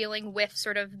dealing with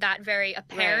sort of that very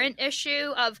apparent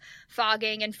issue of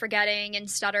fogging and forgetting and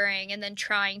stuttering, and then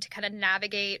trying to kind of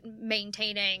navigate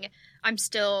maintaining I'm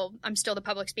still the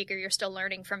public speaker. You're still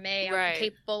learning from me. Right. I'm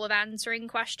capable of answering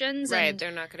questions. Right. And They're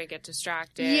not going to get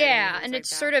distracted. yeah, things and like it's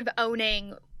that. sort of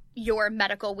owning your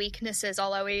medical weaknesses,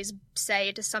 I'll always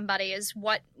say to somebody, is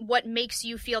what makes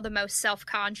you feel the most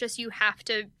self-conscious. You have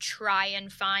to try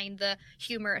and find the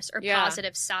humorous or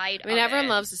positive side. I mean, of everyone it.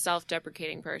 loves a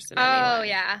self-deprecating person. Oh anyway.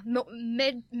 yeah,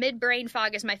 mid brain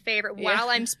fog is my favorite. While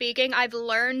I'm speaking, I've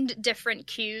learned different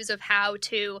cues of how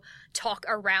to talk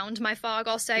around my fog.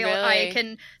 I'll say Really?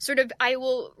 I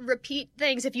will repeat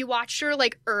things. If you watch your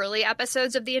like early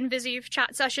episodes of the Invisive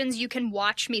chat sessions, you can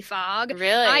watch me fog.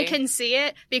 Really? I can see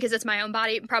it because it's my own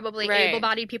body. Probably Right.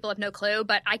 able-bodied people have no clue,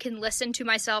 but I can listen to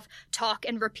myself talk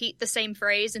and repeat the same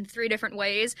phrase in 3 different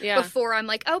ways before I'm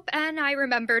like, oh, and I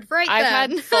remembered then. I've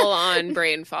had full-on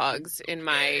brain fogs in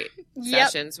my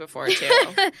sessions before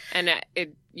too, and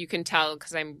you can tell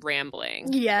because I'm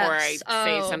rambling, or I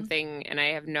say something and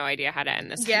I have no idea how to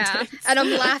end the sentence. And I'm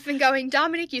laughing, going,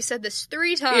 Dominique, you said this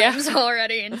 3 times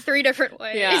already in 3 different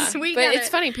ways. Yeah, but it's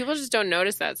funny. People just don't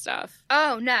notice that stuff.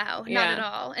 Oh no, not at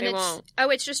all. And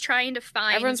it's just trying to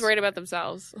find. Everyone's worried about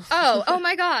themselves. oh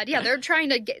my God, yeah, they're trying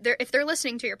to get. If they're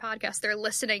listening to your podcast, they're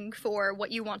listening for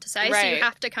what you want to say. Right. So you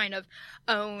have to kind of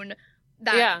own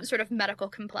that sort of medical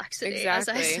complexity, as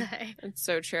I say. It's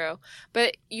so true.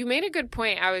 But you made a good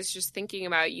point. I was just thinking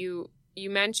about you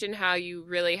mentioned how you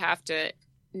really have to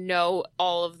know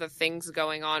all of the things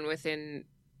going on within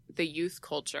the youth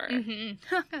culture.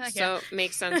 Mm-hmm. So it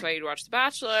makes sense why you'd watch The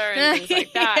Bachelor and things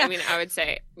like that. I mean, I would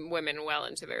say women well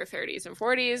into their 30s and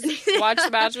 40s watch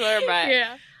The Bachelor,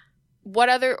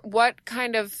 but what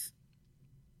kind of,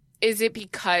 is it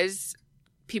because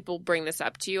people bring this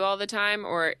up to you all the time,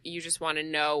 or you just want to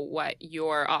know what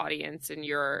your audience and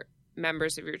your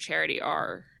members of your charity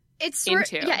are into?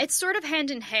 It's sort of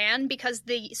hand in hand, because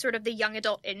the sort of the young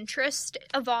adult interest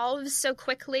evolves so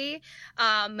quickly.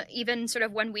 Even sort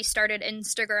of when we started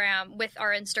Instagram,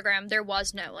 there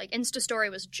was no, like, Insta Story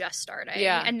was just starting.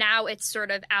 Yeah. And now it's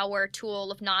sort of our tool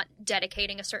of not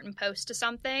dedicating a certain post to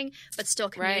something, but still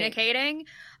communicating. Right.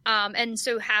 And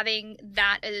so having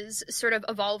that is sort of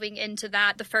evolving into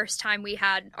that. The first time we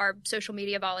had our social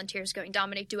media volunteers going,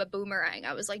 Dominique, do a boomerang.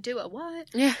 I was like, do a what?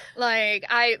 Yeah. Like,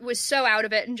 I was so out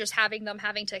of it, and just having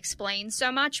to explain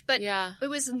so much. But it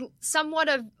was somewhat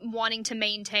of wanting to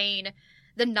maintain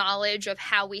the knowledge of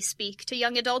how we speak to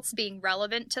young adults being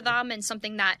relevant to them, and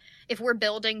something that if we're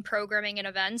building programming and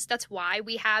events, that's why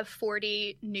we have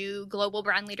 40 new global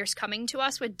brand leaders coming to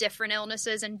us with different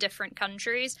illnesses in different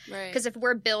countries. Because if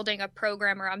we're building a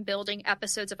program, or I'm building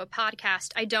episodes of a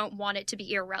podcast, I don't want it to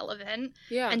be irrelevant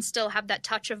and still have that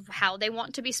touch of how they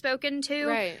want to be spoken to.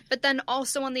 Right. But then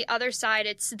also on the other side,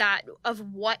 it's that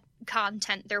of what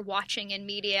content they're watching in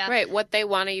media. Right, what they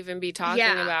want to even be talking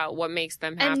about, what makes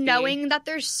them happy. And knowing that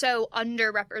they're so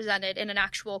underrepresented in an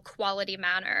actual quality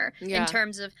manner in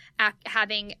terms of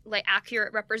having like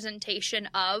accurate representation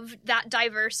of that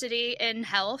diversity in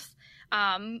health.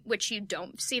 Which you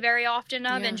don't see very often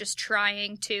of, and just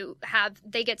trying to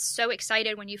they get so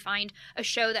excited when you find a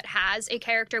show that has a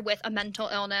character with a mental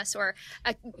illness, or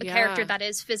a character that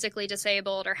is physically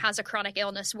disabled or has a chronic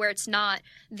illness, where it's not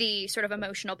the sort of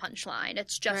emotional punchline.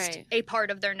 It's just a part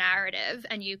of their narrative,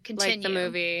 and you continue. Like the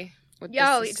movie.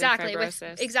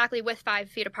 Exactly. With 5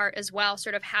 Feet Apart as well,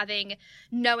 sort of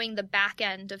knowing the back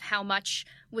end of how much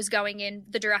was going in.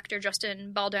 The director,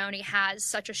 Justin Baldoni, has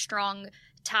such a strong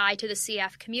tie to the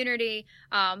CF community.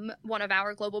 One of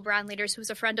our global brand leaders, who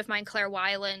was a friend of mine, Claire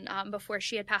Weiland, before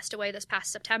she had passed away this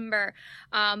past September.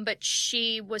 But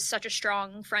she was such a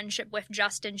strong friendship with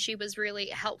Justin. She was really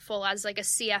helpful as like a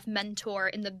CF mentor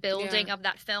in the building of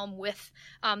that film with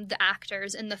the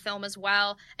actors in the film as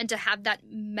well. And to have that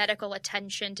medical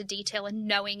attention to detail, and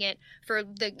knowing it for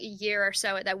the year or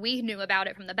so that we knew about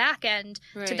it from the back end,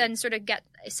 to then sort of get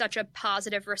such a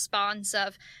positive response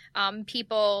of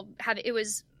people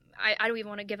I don't even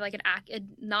want to give like a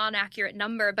non-accurate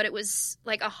number, but it was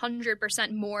like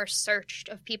 100% more searched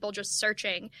of people just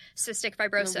searching cystic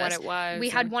fibrosis. What it was. We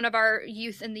had one of our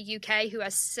youth in the UK who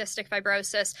has cystic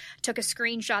fibrosis took a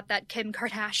screenshot that Kim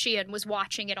Kardashian was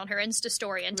watching it on her Insta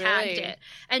story and tagged it.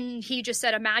 And he just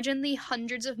said, imagine the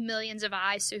hundreds of millions of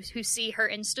eyes who see her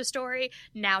Insta story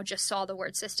now just saw the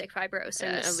word cystic fibrosis.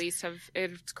 And at least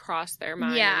it's crossed their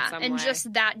mind in some way.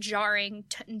 Just that jarring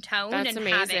tone. That's and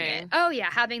amazing. having it. Oh yeah,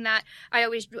 having that.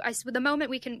 The moment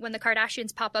when the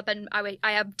Kardashians pop up and I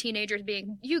have teenagers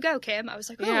being, you go, Kim. I was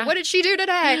like, oh, what did she do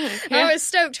today? I was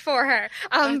stoked for her.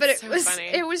 But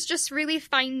it was just really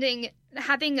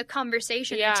having a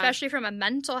conversation, especially from a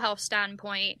mental health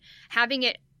standpoint, having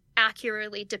it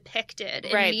accurately depicted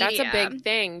in media. That's a big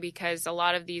thing, because a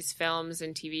lot of these films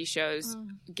and TV shows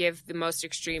give the most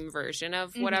extreme version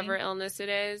of whatever illness it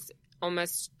is,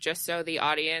 almost just so the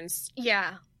audience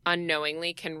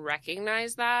unknowingly can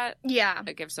recognize that. Yeah.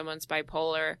 Like if someone's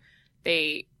bipolar,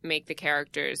 they make the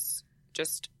characters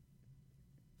just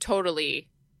totally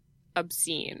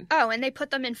obscene. Oh, and they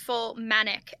put them in full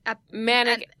manic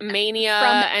mania from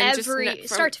and every just from,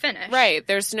 start to finish. Right.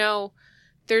 There's no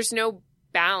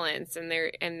balance, and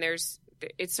there's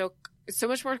it's so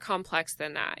much more complex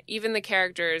than that. Even the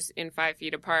characters in 5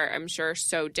 Feet Apart, I'm sure, are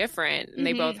so different, and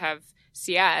they both have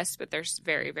CS, but they're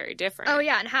very, very different. Oh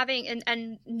yeah, and having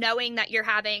and knowing that you're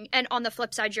having, and on the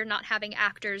flip side, you're not having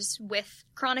actors with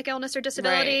chronic illness or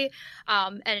disability,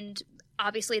 and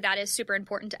obviously that is super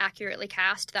important to accurately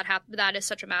cast. That is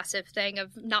such a massive thing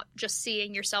of not just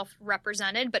seeing yourself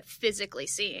represented, but physically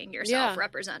seeing yourself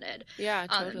represented. Yeah,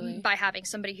 totally. By having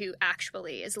somebody who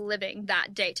actually is living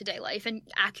that day-to-day life and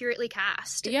accurately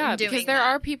cast. Yeah, because there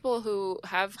are people who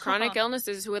have chronic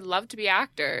illnesses who would love to be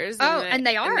actors. And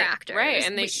they are actors. Right,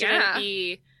 and they shouldn't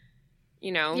be,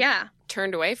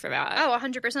 turned away for that. Oh,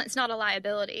 100%. It's not a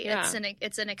liability. Yeah.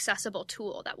 It's an accessible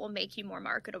tool that will make you more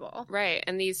marketable. Right,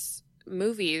 and these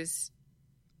movies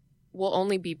will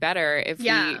only be better if we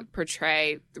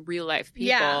portray the real life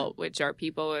people, which are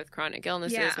people with chronic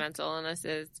illnesses, mental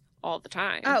illnesses, all the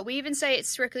time. Oh, we even say it's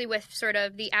strictly with sort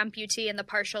of the amputee and the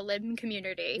partial limb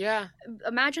community. Yeah.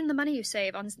 Imagine the money you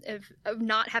save of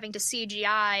not having to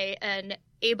CGI an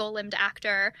able-limbed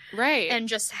actor. Right. And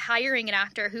just hiring an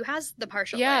actor who has the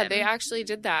partial limb. Yeah, they actually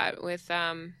did that with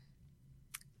the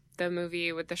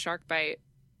movie with the shark bite.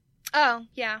 Oh,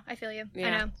 yeah, I feel you. Yeah.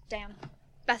 I know. Damn.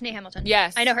 Bethany Hamilton.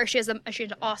 Yes. I know her. She has an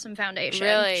awesome foundation.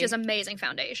 Really? She has amazing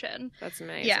foundation. That's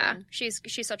amazing. Yeah. She's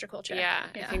such a cool chick. Yeah.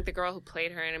 I think the girl who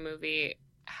played her in a movie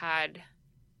had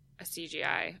a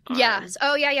CGI arm. Yes.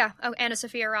 Oh, yeah. Oh, Anna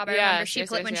Sophia Robb. I remember she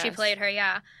played her.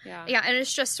 Yeah. Yeah. Yeah. And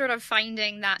it's just sort of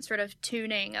finding that sort of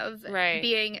tuning of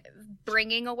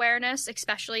bringing awareness,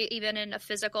 especially even in a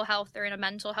physical health or in a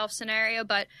mental health scenario,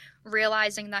 but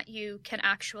realizing that you can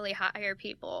actually hire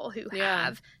people who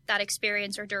have that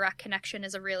experience or direct connection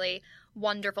is a really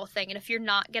wonderful thing. And if you're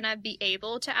not going to be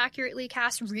able to accurately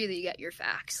cast, really get your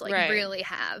facts. Like really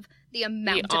have the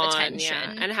amount of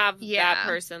attention. And have that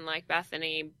person like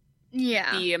Bethany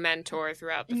be a mentor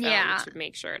throughout the film to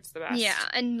make sure it's the best. Yeah,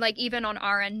 and like even on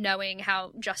our end, knowing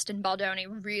how Justin Baldoni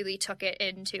really took it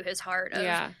into his heart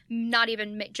of not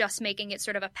even just making it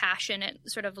sort of a passionate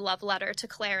sort of love letter to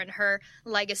Claire and her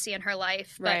legacy in her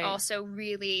life, but also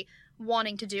really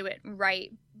wanting to do it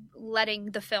right,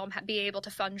 letting the film be able to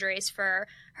fundraise for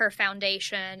her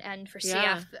foundation and for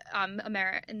CF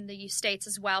in the States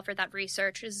as well for that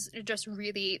research is just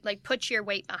really like put your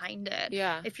weight behind it.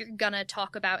 Yeah. If you're gonna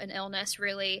talk about an illness,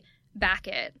 really back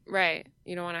it. Right.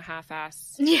 You don't want to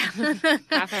half-ass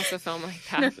a film like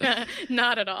that.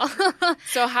 Not at all.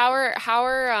 So how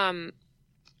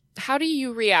do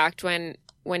you react when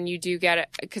you do get it?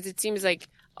 Because it seems like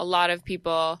a lot of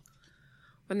people,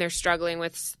 when they're struggling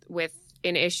with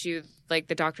an issue like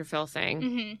the Dr. Phil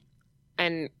thing,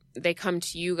 and they come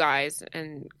to you guys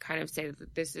and kind of say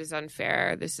that this is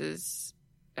unfair, this is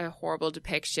a horrible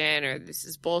depiction, or this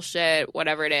is bullshit,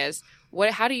 whatever it is.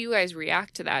 How do you guys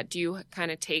react to that? Do you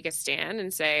kind of take a stand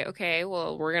and say, okay,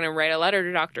 well, we're going to write a letter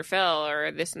to Dr. Phil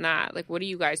or this and that? Like, what do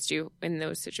you guys do in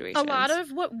those situations? A lot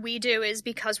of what we do is,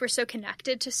 because we're so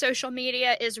connected to social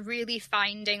media, is really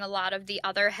finding a lot of the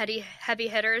other heavy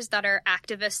hitters that are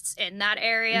activists in that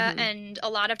area. And a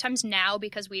lot of times now,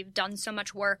 because we've done so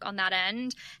much work on that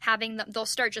end, having them, they'll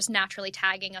start just naturally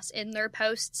tagging us in their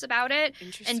posts about it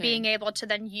and being able to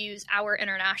then use our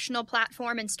international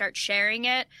platform and start sharing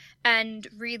it. And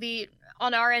really,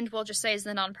 on our end, we'll just say as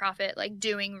the nonprofit, like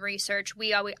doing research,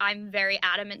 I'm very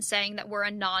adamant saying that we're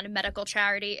a non-medical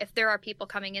charity. If there are people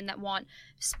coming in that want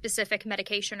specific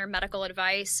medication or medical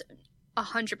advice,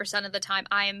 100% of the time,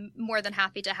 I am more than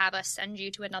happy to have us send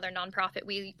you to another nonprofit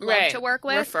we love to work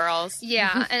with. Referrals.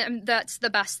 Yeah, and that's the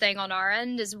best thing on our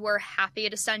end is we're happy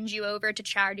to send you over to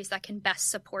charities that can best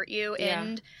support you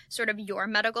in sort of your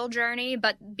medical journey,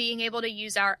 but being able to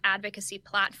use our advocacy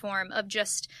platform of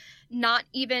just not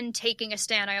even taking a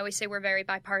stand. I always say we're very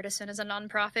bipartisan as a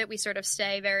nonprofit. We sort of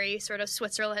stay very sort of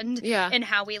Switzerland in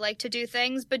how we like to do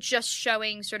things, but just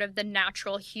showing sort of the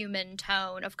natural human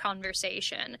tone of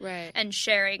conversation and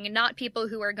sharing, not people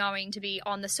who are going to be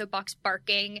on the soapbox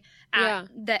barking at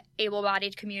the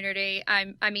able-bodied community.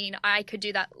 I mean, I could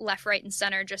do that left, right, and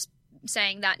center, just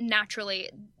saying that naturally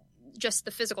just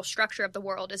the physical structure of the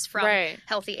world is from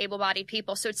healthy, able-bodied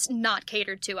people. So it's not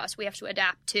catered to us. We have to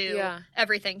adapt to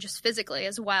everything just physically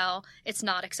as well. It's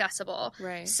not accessible.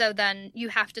 Right. So then you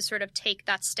have to sort of take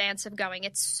that stance of going,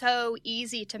 it's so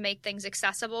easy to make things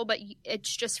accessible, but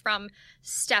it's just from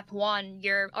step one,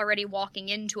 you're already walking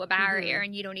into a barrier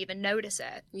and you don't even notice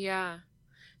it. Yeah.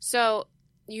 So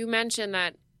you mentioned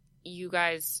that you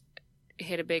guys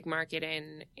hit a big market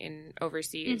in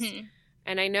overseas.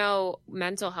 And I know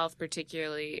mental health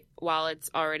particularly, while it's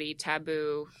already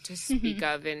taboo to speak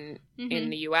of in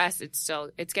the U.S.,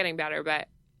 it's getting better. But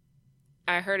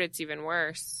I heard it's even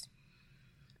worse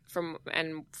from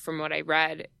what I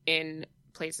read in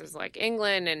places like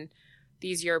England and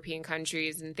these European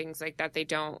countries and things like that. They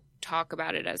don't talk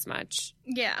about it as much.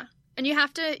 Yeah. And you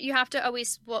have to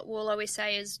always, what we'll always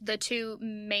say is the two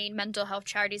main mental health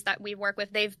charities that we work with,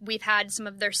 we've had some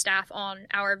of their staff on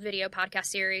our video podcast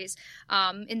series.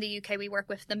 In the UK, we work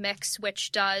with The Mix,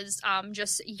 which does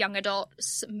just young adult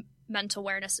mental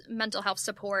health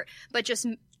support, but just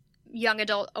young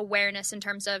adult awareness in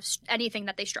terms of anything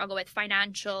that they struggle with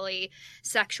financially,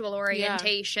 sexual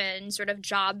orientation, sort of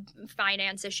job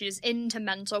finance issues into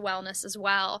mental wellness as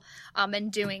well.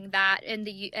 And doing that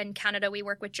in Canada, we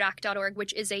work with Jack.org,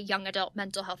 which is a young adult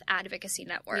mental health advocacy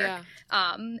network. Yeah.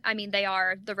 I mean, they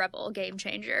are the rebel game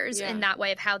changers in that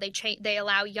way of how they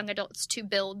allow young adults to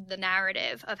build the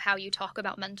narrative of how you talk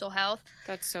about mental health.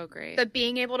 That's so great. But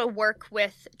being able to work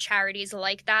with charities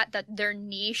like that their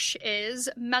niche is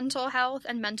mental health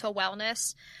and mental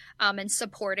wellness, and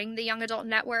supporting the young adult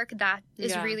network, that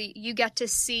is really, you get to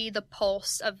see the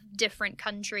pulse of different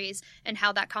countries and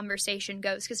how that conversation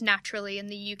goes. Because naturally in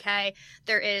the UK,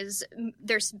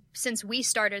 since we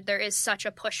started, there is such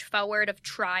a push forward of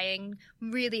trying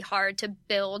really hard to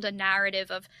build a narrative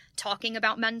of talking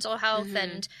about mental health.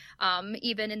 And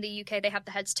even in the UK, they have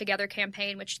the Heads Together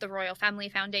campaign, which the Royal Family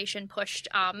Foundation pushed.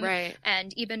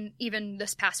 And even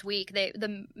this past week,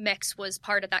 the Mix was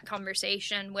part of that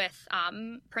conversation with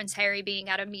Prince Harry being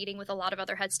at a meeting with a lot of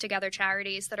other Heads Together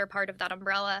charities that are part of that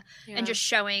umbrella, and just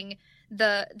showing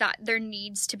that there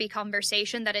needs to be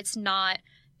conversation, that it's not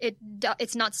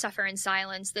suffer in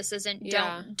silence. This isn't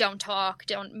don't talk,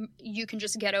 you can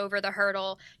just get over the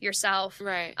hurdle yourself,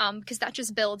 right? Because that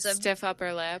just builds a stiff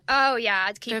upper lip. Oh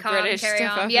yeah, keep calm, British carry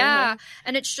on. Lip.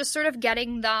 And it's just sort of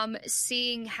getting them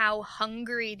seeing how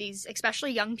hungry these,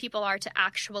 especially young people, are to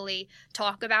actually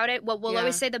talk about it. What we'll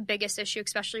always say the biggest issue,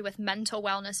 especially with mental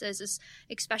wellness, is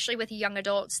especially with young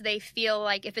adults, they feel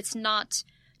like if it's not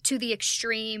to the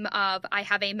extreme of I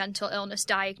have a mental illness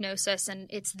diagnosis and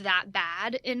it's that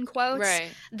bad, in quotes,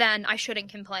 then I shouldn't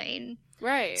complain.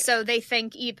 Right. So they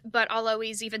think, but I'll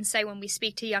always even say when we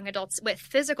speak to young adults with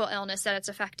physical illness that it's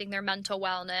affecting their mental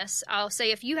wellness. I'll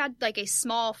say, if you had like a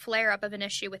small flare-up of an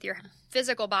issue with your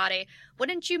physical body,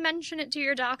 wouldn't you mention it to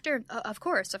your doctor? Of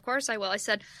course I will. I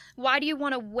said, why do you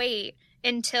want to wait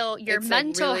until your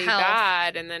mental really health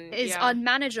bad and then is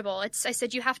unmanageable? I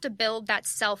said you have to build that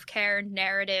self-care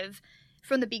narrative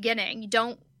from the beginning. You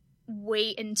don't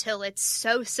wait until it's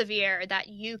so severe that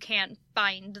you can't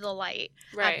find the light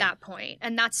at that point.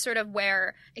 And that's sort of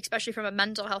where, especially from a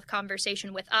mental health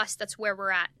conversation with us, that's where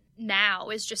we're at now,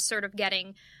 is just sort of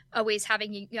always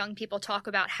having young people talk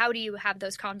about, how do you have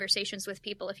those conversations with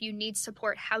people? If you need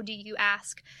support, how do you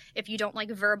ask? If you don't like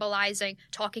verbalizing,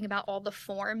 talking about all the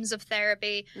forms of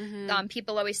therapy,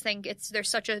 people always think there's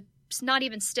such a, not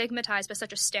even stigmatized, but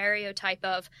such a stereotype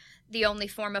of the only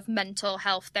form of mental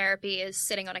health therapy is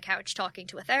sitting on a couch talking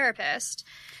to a therapist.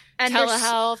 And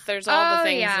telehealth, there's all the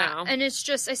things now. And it's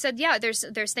just, I said,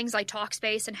 there's things like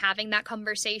Talkspace and having that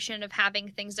conversation of having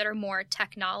things that are more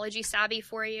technology savvy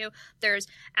for you. There's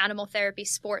animal therapy,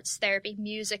 sports therapy,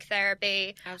 music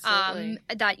therapy. Absolutely.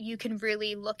 That you can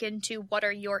really look into what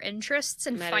are your interests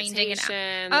and finding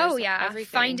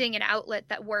finding an outlet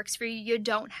that works for you. You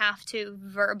don't have to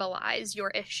verbalize your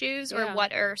issues or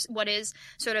what is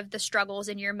sort of the struggles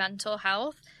in your mental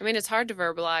health. I mean, it's hard to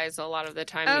verbalize a lot of the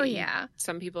time. Oh, yeah.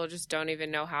 Some people just don't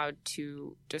even know how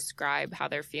to describe how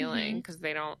they're feeling because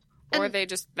they don't, or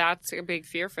that's a big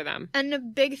fear for them. And a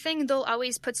big thing, they'll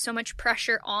always put so much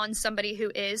pressure on somebody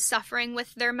who is suffering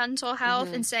with their mental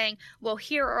health and saying, well,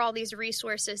 here are all these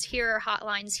resources, here are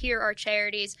hotlines, here are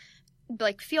charities.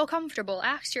 Like, feel comfortable,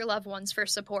 ask your loved ones for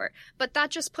support. But that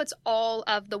just puts all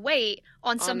of the weight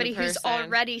on somebody who's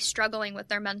already struggling with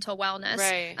their mental wellness.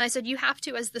 Right. And I said, you have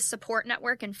to, as the support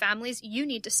network and families, you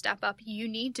need to step up. You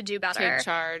need to do better. Take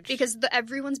charge. Because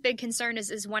everyone's big concern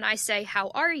is when I say, how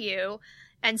are you?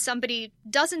 And somebody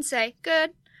doesn't say,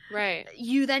 good. Right.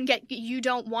 you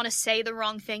don't want to say the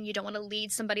wrong thing. You don't want to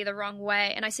lead somebody the wrong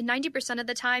way. And I said 90% of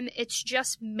the time, it's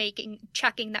just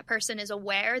checking that person is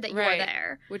aware that you're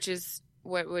there. Which is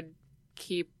what would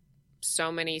keep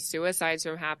so many suicides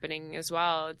from happening as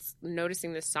well. It's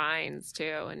noticing the signs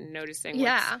too, and noticing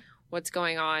what's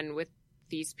going on with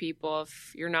these people.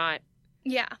 If you're not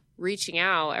reaching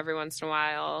out every once in a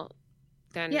while,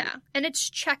 then and it's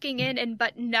checking in,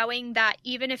 but knowing that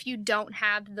even if you don't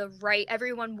have the right,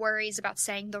 everyone worries about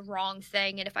saying the wrong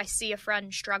thing. And if I see a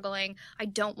friend struggling, I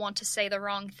don't want to say the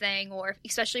wrong thing, or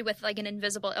especially with like an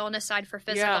invisible illness side for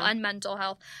physical and mental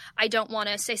health, I don't want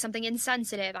to say something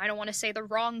insensitive. I don't want to say the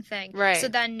wrong thing. Right. So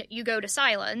then you go to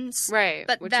silence. Right.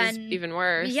 But which then, is even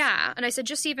worse. Yeah. And I said,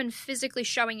 just even physically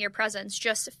showing your presence,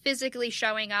 just physically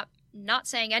showing up, not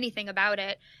saying anything about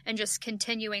it, and just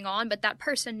continuing on, but that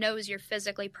person knows you're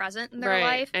physically present in their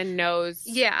life. And knows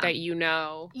that you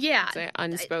know. Yeah. It's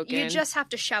unspoken. You just have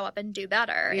to show up and do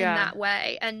better in that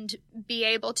way, and be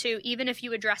able to, even if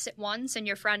you address it once and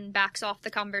your friend backs off the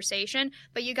conversation,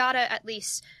 but you gotta at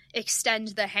least extend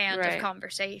the hand of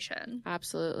conversation.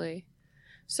 Absolutely.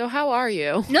 So how are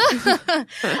you?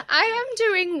 I am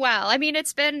doing well. I mean,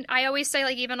 I always say,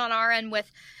 like, even on our end with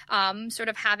sort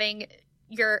of having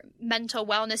your mental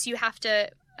wellness,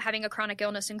 having a chronic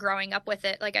illness and growing up with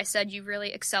it, like I said, you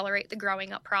really accelerate the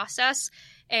growing up process.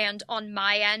 And on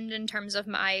my end, in terms of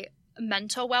my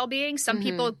mental well-being, some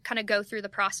people kind of go through the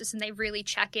process and they really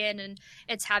check in, and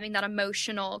it's having that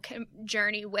emotional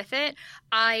journey with it.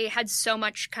 I had so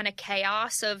much kind of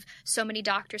chaos of so many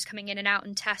doctors coming in and out,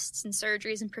 and tests and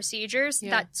surgeries and procedures,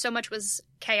 that so much was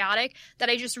chaotic that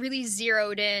I just really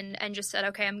zeroed in and just said,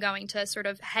 okay, I'm going to sort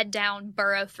of head down,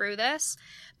 burrow through this.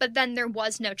 But then there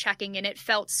was no checking in. It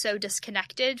felt so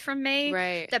disconnected from me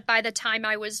that by the time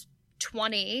I was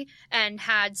 20 and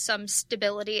had some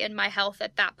stability in my health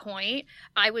at that point,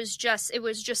 it was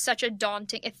just such a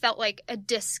daunting, it felt like a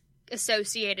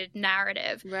disassociated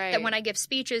narrative that when I give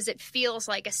speeches, it feels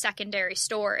like a secondary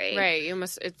story. Right.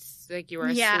 It's like you were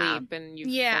asleep and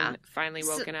you've finally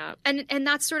woken up. And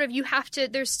that's sort of,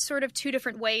 there's sort of two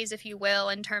different ways, if you will,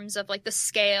 in terms of like the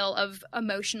scale of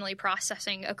emotionally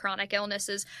processing a chronic illness,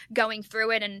 is going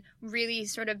through it and really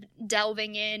sort of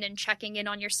delving in and checking in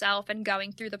on yourself and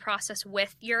going through the process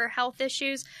with your health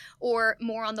issues, or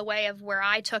more on the way of where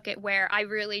I took it, where I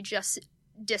really just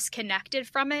disconnected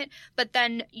from it, but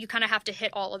then you kind of have to hit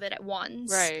all of it at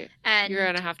once. Right. And you're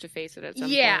going to have to face it at some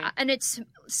point. Yeah. And it's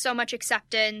so much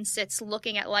acceptance. It's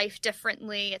looking at life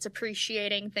differently. It's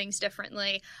appreciating things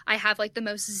differently. I have like the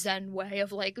most zen way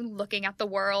of like looking at the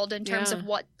world in terms of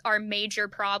what are major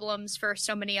problems for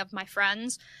so many of my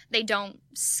friends. They don't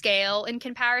scale in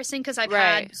comparison because I've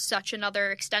had such another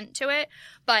extent to it.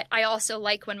 But I also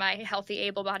like when my healthy,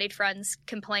 able-bodied friends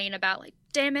complain about like,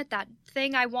 damn it, that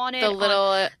thing I wanted. The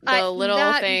little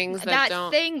things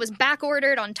that thing was back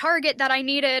ordered on Target that I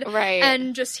needed. Right.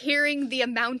 And just hearing the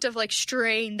amount of like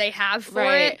strain they have for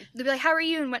it. They'll be like, how are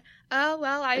you? And went, oh,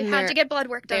 well, I had to get blood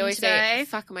work done always today. Say,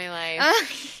 fuck my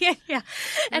life. Yeah.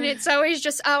 And it's always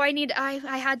just, I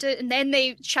had to, and then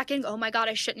they check in, oh my God,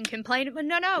 I shouldn't complain. But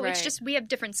no, it's just, we have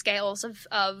different scales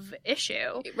of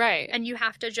issue. Right. And you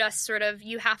have to just sort of,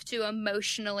 you have to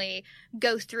emotionally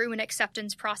go through an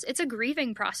acceptance process. It's a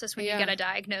grieving process when you get a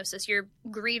diagnosis. You're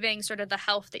grieving sort of the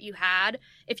health that you had.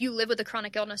 If you live with a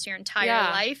chronic illness your entire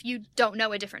life, you don't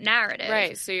know a different narrative.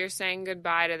 Right. So you're saying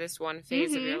goodbye to this one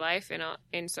phase of your life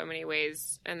in so many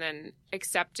ways, and then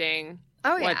accepting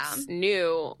what's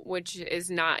new, which is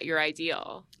not your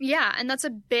ideal. Yeah, and that's a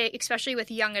big, especially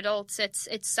with young adults, it's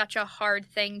such a hard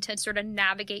thing to sort of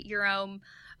navigate your own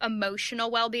emotional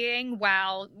well-being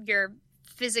while you're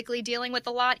physically dealing with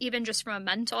a lot, even just from a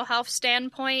mental health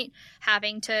standpoint,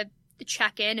 having to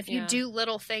check in. If you do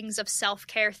little things of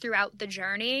self-care throughout the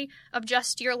journey of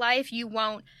just your life, you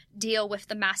won't deal with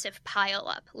the massive pile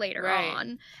up later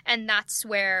on. And that's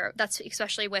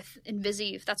especially with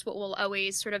Invisi, that's what we'll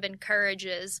always sort of encourage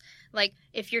is, like,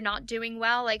 if you're not doing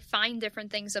well, like, find different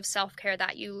things of self-care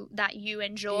that you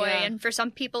enjoy. And for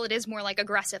some people it is more like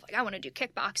aggressive, like I want to do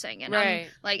kickboxing and I'm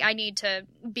like, I need to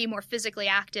be more physically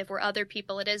active, where other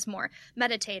people it is more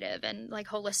meditative and like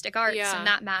holistic arts in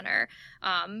that manner.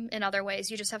 In other ways,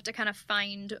 you just have to kind of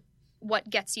find what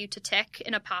gets you to tick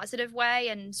in a positive way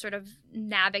and sort of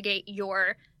navigate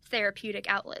your therapeutic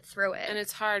outlet through it. And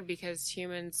it's hard because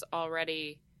humans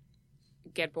already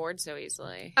get bored so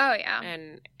easily. Oh, yeah.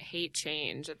 And hate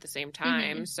change at the same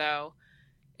time. So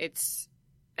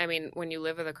when you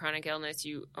live with a chronic illness,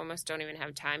 you almost don't even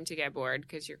have time to get bored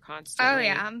because you're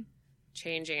constantly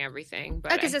changing everything.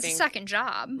 But because it's a second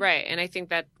job. Right. And I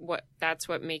think that's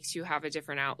what makes you have a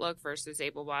different outlook versus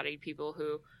able-bodied people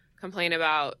who complain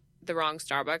about the wrong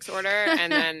Starbucks order,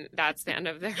 and then that's the end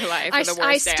of their life. I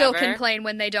still day ever. complain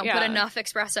when they don't put enough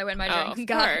espresso in my drink.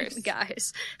 Of course.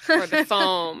 Guys. Or the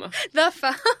foam. The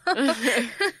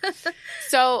foam.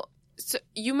 So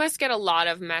you must get a lot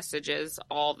of messages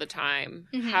all the time.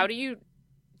 Mm-hmm. How do you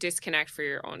disconnect for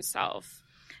your own self?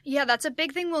 Yeah, that's a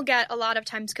big thing we'll get a lot of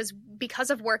times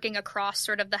because of working across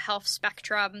sort of the health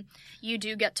spectrum, you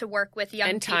do get to work with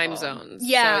young and people. time zones.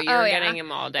 Yeah, so you're getting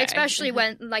them all day. Especially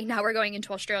when, like, now we're going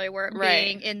into Australia, we're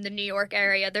being in the New York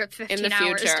area. They're 15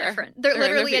 hours different. They're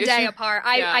literally a day apart.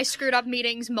 I screwed up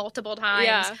meetings multiple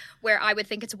times where I would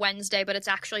think it's Wednesday, but it's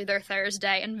actually their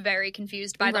Thursday, and very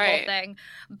confused by the whole thing.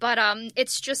 But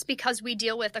it's just because we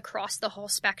deal with across the whole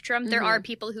spectrum. There are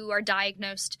people who are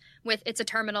diagnosed with it's a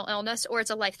terminal illness or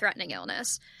it's a life-threatening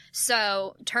illness.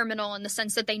 So terminal in the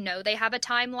sense that they know they have a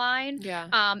timeline,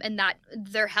 and that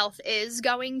their health is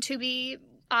going to be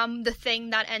the thing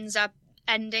that ends up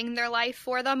ending their life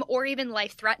for them, or even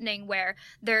life-threatening where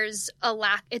there's a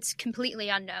lack, it's completely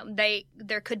unknown.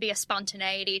 There could be a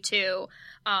spontaneity to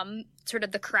sort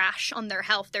of the crash on their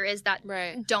health. There is that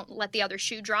don't let the other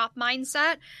shoe drop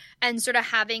mindset, and sort of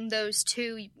having those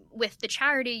two with the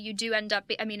charity, you do end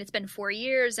up, I mean, it's been 4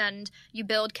 years, and you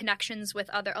build connections with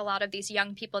a lot of these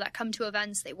young people that come to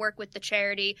events. They work with the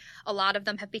charity. A lot of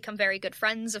them have become very good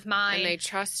friends of mine. And they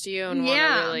trust you and want to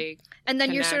really And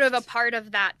then connect. You're sort of a part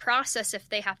of that process if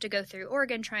they have to go through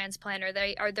organ transplant,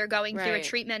 or they're going through a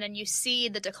treatment and you see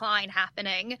the decline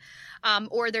happening,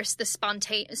 or there's the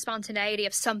spontaneity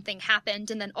of something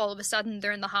happened and then all of a sudden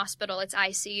they're in the hospital, it's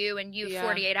ICU, and you have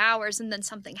 48 hours and then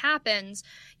something happens.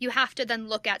 You have to then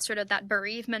look at sort of that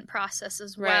bereavement process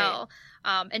as well,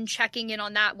 and checking in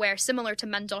on that, where similar to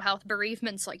mental health,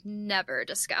 bereavement's like never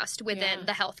discussed within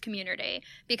the health community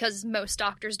because most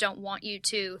doctors don't want you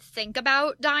to think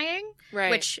about dying,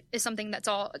 which is something that's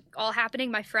all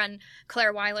happening. My friend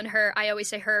Claire Weiland, I always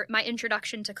say my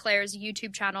introduction to Claire's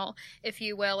YouTube channel, if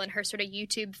you will, and her sort of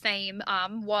YouTube fame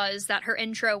was that her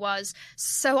intro was,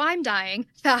 so I'm dying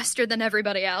faster than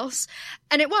everybody else.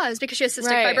 And it was because she has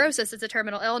cystic fibrosis. It's a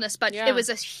terminal illness, but it was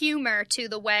a humor to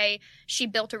the way she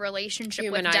built a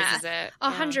relationship with death. It.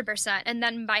 100%. And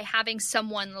then by having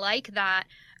someone like that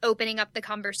opening up the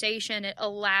conversation, it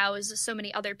allows so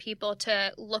many other people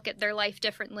to look at their life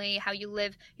differently. How you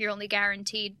live, you're only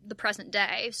guaranteed the present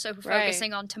day. So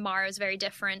focusing on tomorrow is very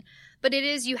different. But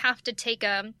you have to take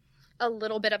a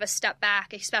little bit of a step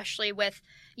back, especially with,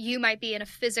 you might be in a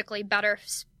physically better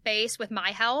space with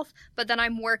my health, but then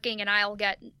I'm working and I'll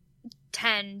get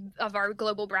 10 of our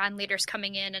global brand leaders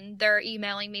coming in and they're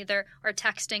emailing me or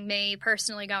texting me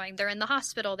personally going, they're in the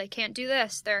hospital, they can't do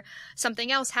this, something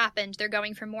else happened, they're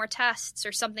going for more tests,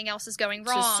 or something else is going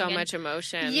wrong. Just so much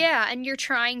emotion. Yeah, and you're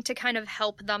trying to kind of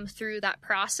help them through that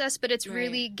process, but it's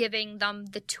really giving them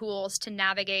the tools to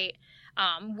navigate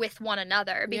with one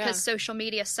another, because social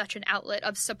media is such an outlet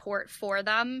of support for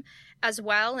them as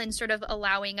well, and sort of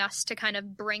allowing us to kind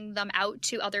of bring them out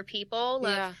to other people,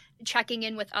 checking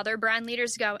in with other brand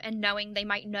leaders and knowing they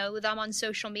might know them on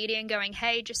social media and going,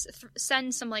 hey, just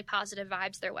send some like positive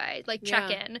vibes their way, like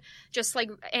check in, just like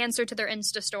answer to their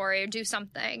Insta story or do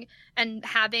something, and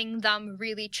having them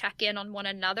really check in on one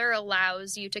another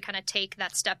allows you to kind of take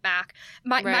that step back.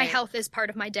 My health is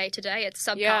part of my day to day. It's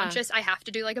subconscious. I have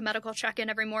to do like a medical check-in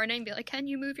every morning, be like, can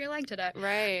you move your leg today?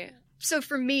 Right. So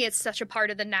for me, it's such a part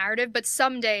of the narrative, but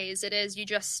some days it is,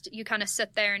 you kind of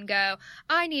sit there and go,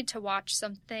 I need to watch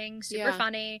something super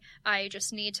funny. I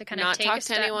just need to kind of take a step. Not talk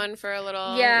to anyone for a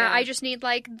little. Yeah, I just need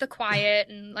like the quiet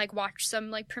and like watch some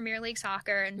like Premier League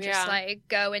soccer and just like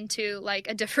go into like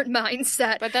a different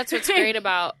mindset. But that's what's great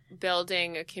about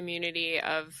building a community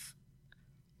of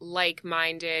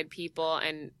like-minded people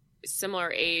and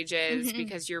similar ages,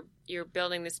 because you're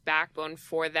building this backbone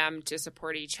for them to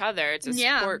support each other. It's a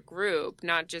support group,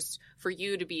 not just for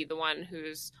you to be the one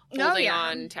who's holding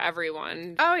on to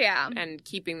everyone. And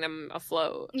keeping them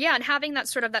afloat. Yeah, and having that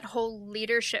sort of that whole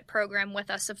leadership program with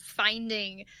us of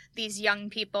finding these young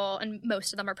people, and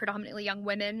most of them are predominantly young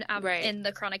women in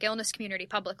the chronic illness community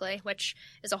publicly, which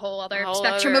is a whole other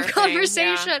spectrum of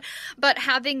conversation. But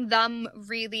having them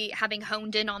really having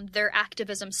honed in on their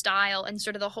activism style and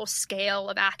sort of the whole scale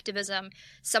of activism.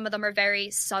 Some of them are very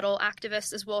subtle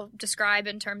activists, as we'll describe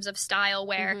in terms of style,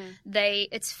 where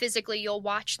it's physically, you'll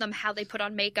watch them, how they put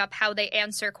on makeup, how they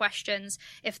answer questions,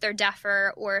 if they're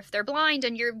deafer or if they're blind,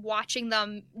 and you're watching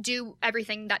them do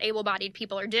everything that able-bodied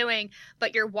people are doing,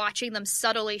 but you're watching them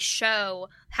subtly show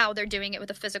how they're doing it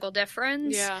with a physical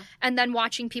difference. Yeah. And then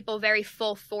watching people very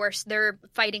full force, they're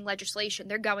fighting legislation,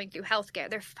 they're going through healthcare,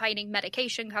 they're fighting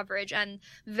medication coverage, and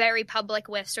very public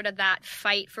with sort of that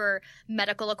fight for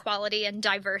medical equality and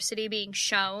diversity being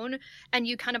shown. And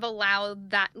you kind of allow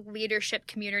that leadership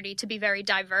community to be very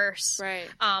diverse, Right.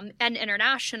 And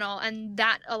international. And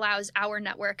that allows our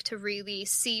network to really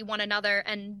see one another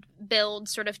and build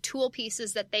sort of tool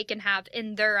pieces that they can have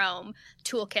in their own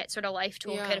toolkit, sort of life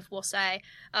toolkit, Yeah. if we'll say,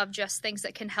 of just things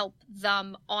that can help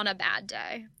them on a bad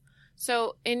day.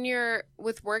 So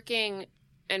with working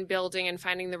and building and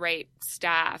finding the right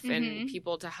staff and Mhm.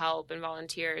 people to help and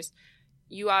volunteers,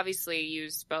 you obviously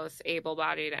use both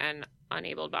able-bodied and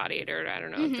unable-bodied, or I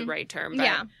don't know the Mhm. right term, but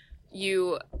Yeah.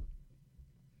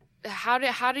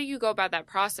 how do you go about that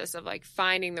process of like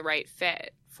finding the right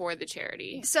fit for the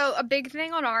charity? So a big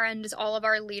thing on our end is all of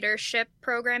our leadership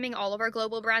programming, all of our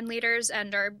global brand leaders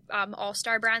and our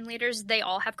all-star brand leaders, they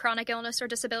all have chronic illness or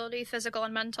disability, physical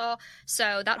and mental.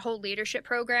 So that whole leadership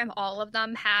program, all of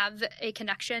them have a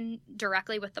connection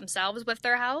directly with themselves, with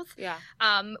their health, Yeah.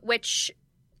 which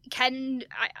can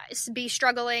be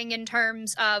struggling in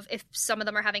terms of if some of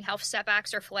them are having health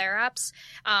setbacks or flare-ups.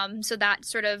 So that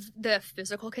sort of the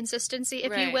physical consistency,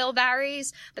 if you Right. will,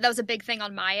 varies. But that was a big thing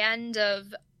on my end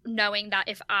of knowing that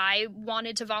if I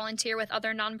wanted to volunteer with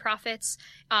other nonprofits,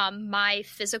 my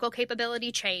physical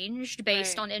capability changed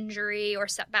based Right. on injury or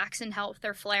setbacks in health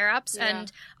or flare-ups. Yeah.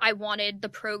 And I wanted the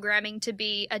programming to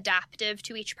be adaptive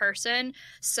to each person.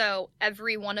 So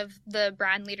every one of the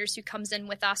brand leaders who comes in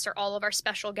with us or all of our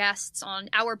special guests on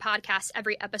our podcast,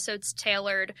 every episode's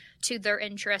tailored to their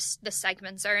interests. The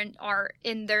segments are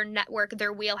in their network,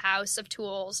 their wheelhouse of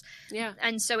tools. Yeah.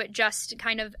 And so it just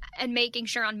kind of, and making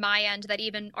sure on my end that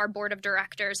even our board of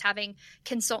directors, having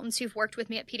consultants who've worked with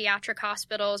me at pediatric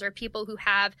hospitals or people who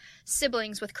have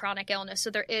siblings with chronic illness. So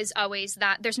there is always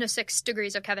that. There's no 6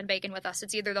 degrees of Kevin Bacon with us.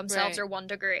 It's either themselves Right. or 1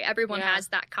 degree. Everyone Yeah. has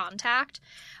that contact.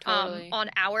 Totally. On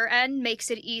our end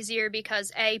makes it easier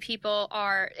because people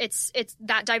are, it's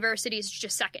that diversity is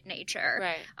just second nature.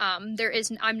 Right.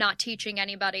 I'm not teaching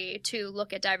anybody to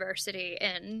look at diversity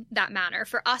in that manner.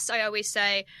 For us, I always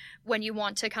say when you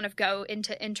want to kind of go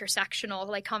into intersectional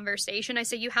like conversation, I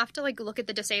say you have to like look at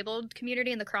the disabled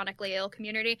community and the chronically ill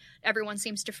community. Everyone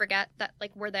seems to forget that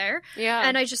like we're there. Yeah.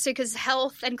 And I just say because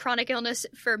health and chronic illness,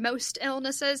 for most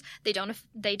illnesses, they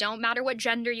don't matter what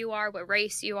gender you are, what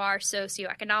race you are,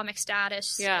 socioeconomic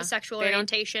status, Yeah. sexual They don't-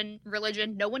 orientation,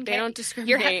 religion. No one they cares. don't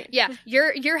discriminate.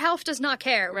 Your health does not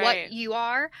care Right. what you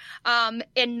are,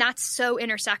 and that's so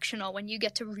intersectional when you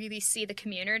get to really see the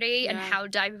community and Yeah. how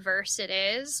diverse it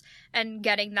is, and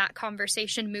getting that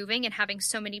conversation moving and having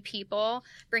so many people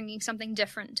bringing something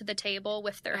different to the table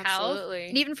with their health. Absolutely.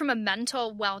 And even from a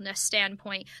mental wellness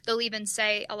standpoint, they'll even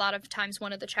say a lot of times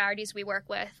one of the charities we work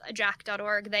with,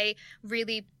 jack.org, they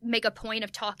really make a point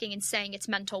of talking and saying it's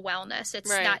mental wellness. It's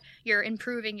Right. that you're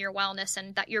improving your wellness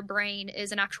and that your brain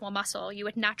is an actual muscle. You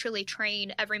would naturally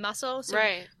train every muscle. So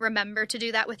Right. remember to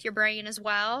do that with your brain as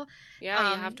well.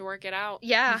 Yeah, you have to work it out.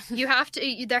 Yeah, you have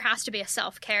to. There has to be a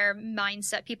self-care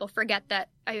mindset. People forget that.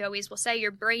 I always will say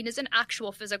your brain is an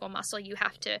actual physical muscle. You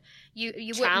have to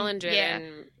you Challenge it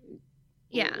wouldn't-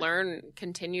 and learn,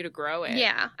 continue to grow it.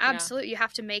 Yeah, absolutely. You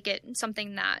have to make it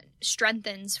something that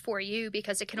strengthens for you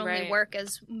because it can only Right. work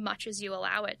as much as you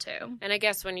allow it to. And I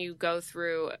guess when you go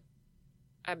through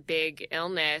a big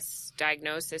illness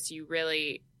diagnosis, you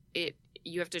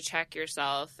have to check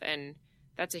yourself, and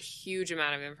that's a huge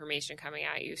amount of information coming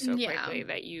at you so Yeah. quickly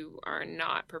that you are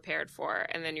not prepared for,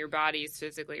 and then your body is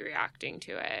physically reacting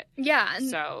to it. Yeah,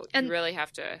 So you really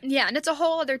have to. Yeah, and it's a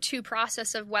whole other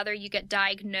process of whether you get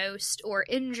diagnosed or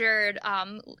injured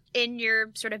in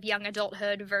your sort of young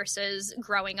adulthood versus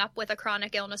growing up with a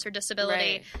chronic illness or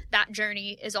disability. Right. That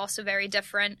journey is also very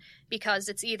different because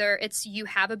it's you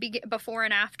have a before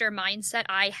and after mindset.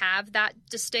 I have that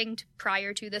distinct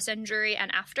prior to this injury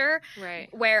and after, Right.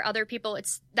 where other people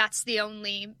that's the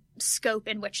only scope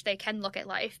in which they can look at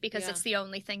life because Yeah. it's the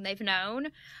only thing they've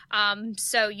known.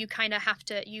 So you kind of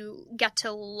you get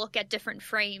to look at different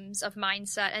frames of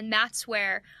mindset. And that's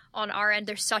where on our end,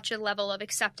 there's such a level of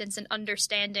acceptance and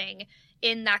understanding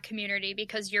in that community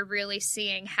because you're really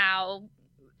seeing how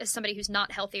as somebody who's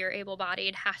not healthy or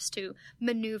able-bodied has to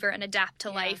maneuver and adapt to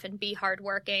life and be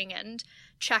hardworking and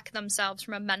check themselves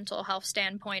from a mental health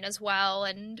standpoint as well.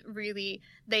 And really,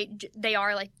 they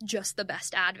are like just the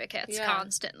best advocates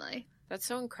constantly. That's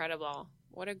so incredible.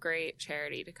 What a great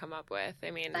charity to come up with.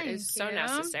 I mean, Thank it's so you.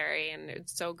 necessary, and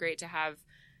it's so great to have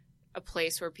a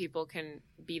place where people can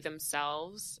be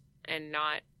themselves and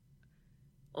not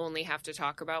only have to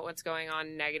talk about what's going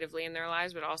on negatively in their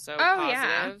lives, but also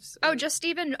positives. Yeah. Oh, just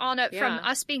even on it from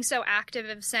us being so active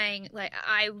of saying, like,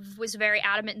 I was very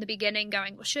adamant in the beginning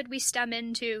going, well, should we stem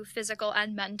into physical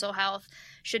and mental health?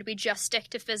 Should we just stick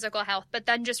to physical health? But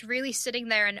then just really sitting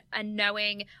there and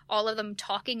knowing all of them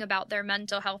talking about their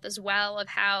mental health as well, of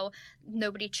how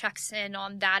nobody checks in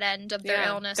on that end of their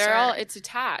illness. It's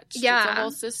attached. Yeah. It's a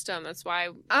whole system. That's why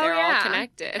they're all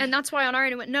connected. And that's why on our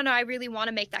end, no, I really want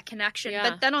to make that connection. Yeah.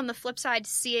 But then on the flip side,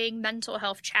 seeing mental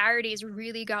health charities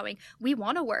really going, we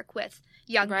want to work with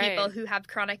young people who have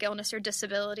chronic illness or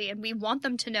disability, and we want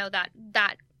them to know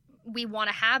that we want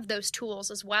to have those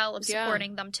tools as well of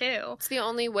supporting them too. It's the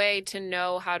only way to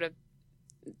know how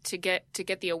to get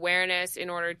the awareness in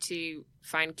order to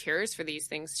find cures for these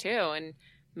things too, and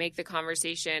make the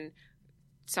conversation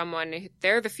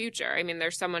they're the future. I mean,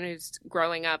 there's someone who's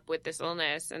growing up with this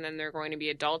illness, and then they're going to be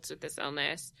adults with this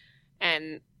illness,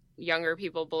 and younger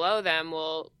people below them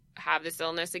will have this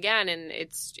illness again. And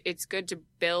it's good to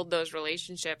build those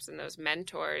relationships and those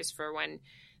mentors for when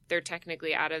they're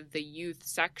technically out of the youth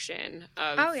section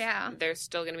of they're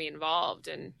still going to be involved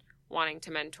and wanting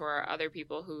to mentor other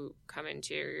people who come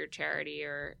into your charity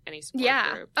or any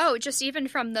support group. Oh, just even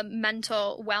from the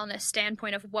mental wellness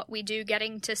standpoint of what we do,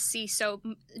 getting to see,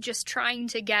 just trying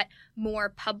to get more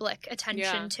public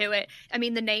attention to it. I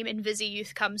mean, the name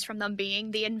InvisiYouth comes from them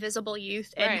being the invisible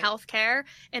youth in healthcare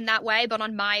in that way, but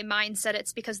on my mindset,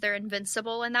 it's because they're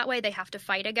invincible in that way. They have to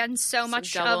fight against so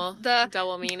much of the...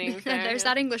 Double meaning. There's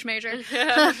that English major.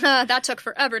 That took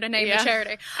forever to name the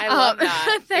charity. I love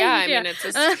that. Thank you. I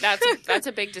mean, that's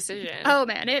a big decision. Oh,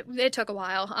 man, it took a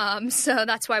while. So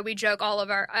that's why we joke all of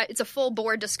our... it's a full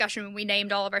board discussion when we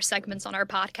named all of our segments on our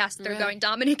podcast. They're going,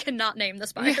 Dominique cannot name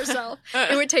this by herself.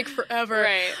 It would take forever.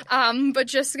 Right. But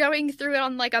just going through it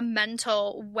on like a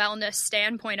mental wellness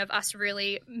standpoint of us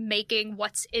really making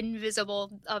what's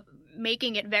invisible,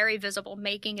 making it very visible,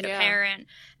 making it apparent,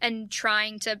 and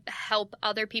trying to help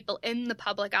other people in the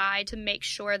public eye to make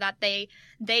sure that they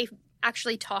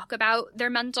actually talk about their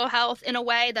mental health in a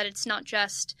way that it's not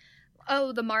just,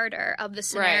 the martyr of the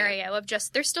scenario of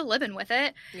just they're still living with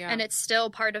it and it's still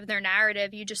part of their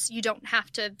narrative. You don't have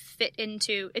to fit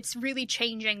into. It's really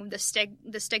changing the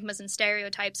stigmas and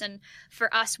stereotypes. And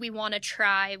for us, we want to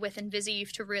try with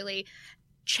InvisiYouth to really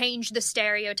change the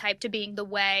stereotype to being the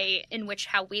way in which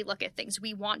how we look at things.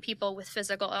 We want people with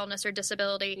physical illness or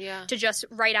disability to just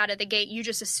right out of the gate, you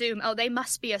just assume, they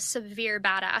must be a severe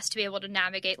badass to be able to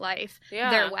navigate life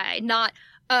their way. Not,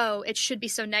 it should be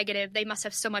so negative. They must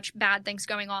have so much bad things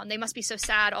going on. They must be so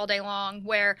sad all day long,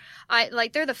 where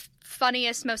they're the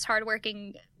funniest, most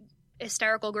hardworking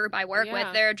hysterical group I work with.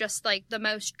 They're just like the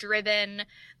most driven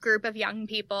group of young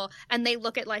people, and they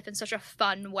look at life in such a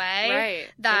fun way. Right.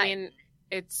 That, I mean,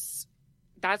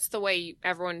 that's the way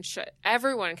everyone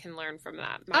can learn from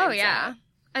that mindset. Oh yeah.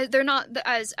 They're not,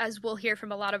 as we'll hear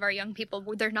from a lot of our young people,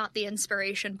 they're not the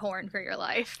inspiration porn for your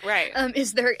life. Right.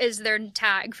 Is their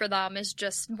tag for them is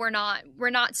just we're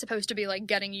not supposed to be like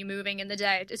getting you moving in the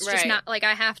day. It's just not like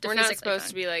I have to. We're not supposed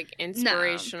to be like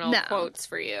inspirational quotes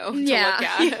for you to look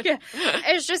at.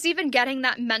 It's just even getting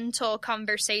that mental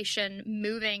conversation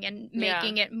moving and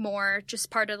making it more just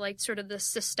part of like sort of the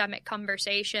systemic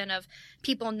conversation of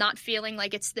people not feeling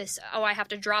like it's this, I have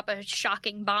to drop a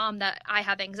shocking bomb that I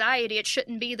have anxiety. It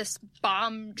shouldn't be this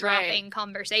bomb dropping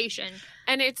conversation.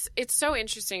 And it's so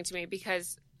interesting to me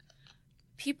because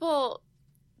people,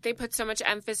 they put so much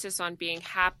emphasis on being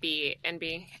happy and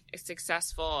being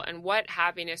successful and what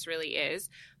happiness really is.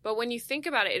 But when you think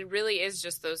about it, it really is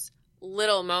just those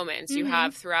little moments you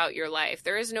have throughout your life.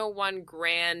 There is no one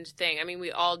grand thing. I mean,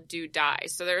 we all do die,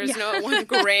 so there is no one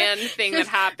grand thing that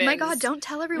happens. My God, don't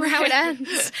tell everyone how it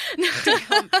ends.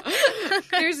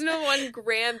 There's no one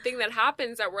grand thing that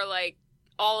happens that we're like,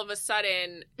 all of a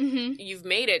sudden, you've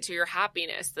made it to your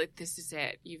happiness. Like, this is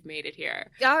it. You've made it here.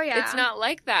 Oh, yeah. It's not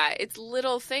like that. It's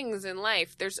little things in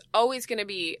life. There's always going to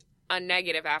be a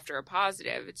negative after a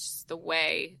positive. It's just the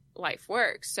way life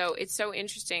works. So it's so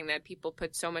interesting that people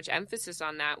put so much emphasis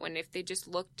on that, when if they just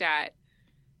looked at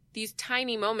these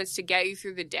tiny moments to get you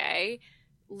through the day,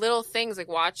 little things like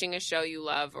watching a show you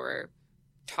love or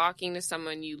talking to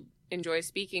someone you enjoy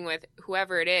speaking with,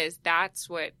 whoever it is, that's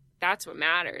what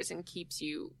matters and keeps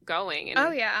you going. And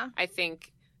I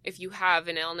think if you have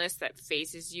an illness that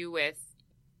faces you with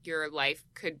your life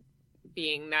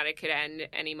being that it could end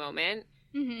any moment,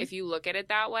 if you look at it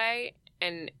that way,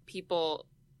 and people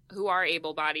who are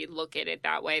able-bodied look at it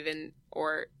that way, then,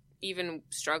 or even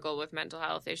struggle with mental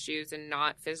health issues and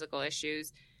not physical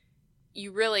issues,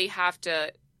 you really have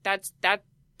to, that's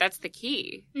the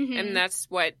key. And that's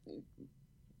what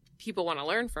people want to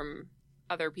learn from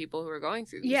other people who are going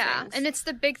through these Yeah, things. and it's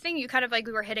the big thing. You kind of like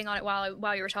we were hitting on it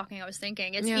while you were talking. I was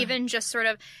thinking it's Yeah. even just sort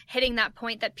of hitting that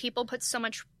point that people put so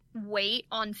much weight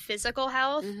on physical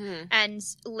health and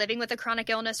living with a chronic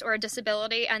illness or a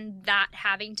disability, and that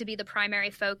having to be the primary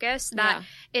focus. That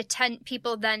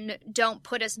people then don't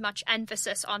put as much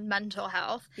emphasis on mental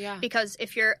health. Yeah. Because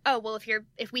if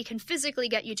we can physically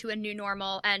get you to a new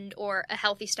normal and or a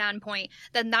healthy standpoint,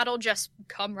 then that'll just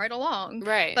come right along.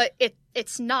 Right. But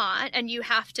it's not, and you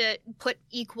have to put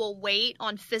equal weight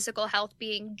on physical health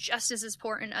being just as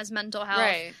important as mental health.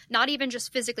 Right. Not even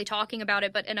just physically talking about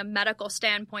it, but in a medical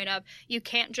standpoint of you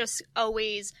can't just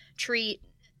always treat,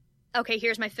 okay,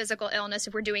 here's my physical illness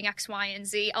if we're doing X, Y, and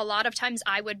Z. A lot of times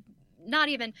I would, not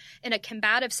even in a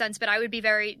combative sense, but I would be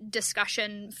very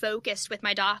discussion focused with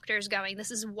my doctors going,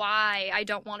 this is why I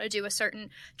don't want to do a certain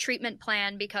treatment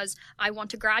plan because I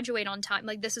want to graduate on time.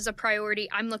 Like, this is a priority.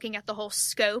 I'm looking at the whole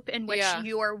scope in which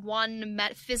your one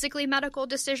physically medical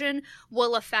decision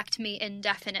will affect me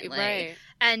indefinitely. Right.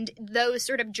 And those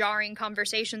sort of jarring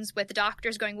conversations with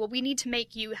doctors going, well, we need to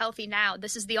make you healthy now.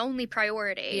 This is the only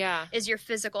priority is your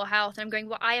physical health. And I'm going,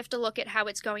 well, I have to look at how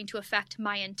it's going to affect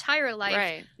my entire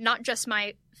life, not just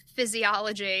my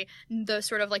physiology, the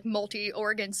sort of like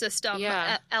multi-organ system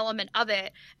element of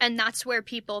it. And that's where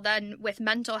people then with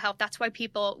mental health, that's why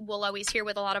people will always hear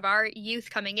with a lot of our youth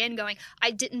coming in going,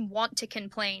 I didn't want to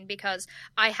complain because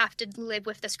I have to live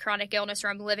with this chronic illness or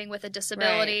I'm living with a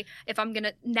disability. If I'm going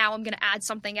to add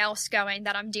something else going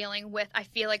that I'm dealing with, I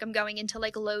feel like I'm going into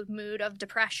like a low mood of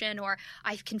depression, or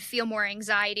I can feel more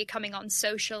anxiety coming on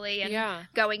socially and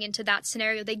going into that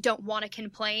scenario. They don't want to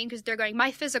complain because they're going,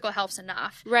 my physical health's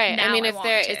enough. Right. Now I mean,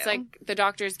 it's like the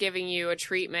doctor's giving you a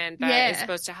treatment that is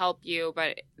supposed to help you,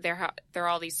 but there are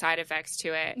all these side effects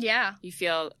to it. Yeah. You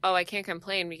feel, oh, I can't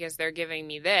complain because they're giving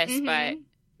me this, but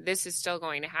this is still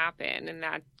going to happen, and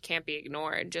that can't be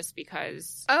ignored just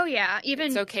because. Oh yeah, even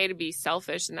it's okay to be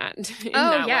selfish in that. Way.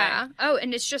 Oh,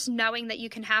 and it's just knowing that you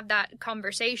can have that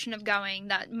conversation of going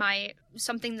that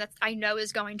something that I know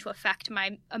is going to affect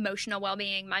my emotional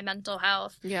well-being, my mental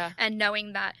health. Yeah, and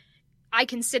knowing that I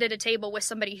can sit at a table with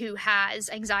somebody who has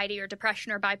anxiety or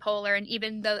depression or bipolar, and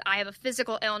even though I have a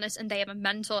physical illness and they have a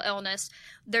mental illness,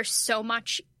 there's so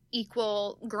much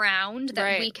equal ground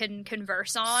that we can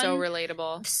converse on. So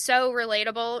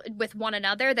relatable with one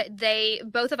another that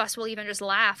both of us will even just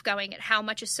laugh going at how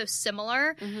much is so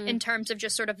similar in terms of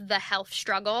just sort of the health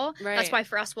struggle. That's why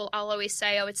for us I'll always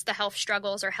say, it's the health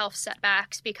struggles or health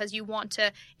setbacks, because you want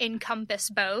to encompass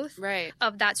both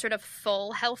of that sort of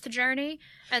full health journey.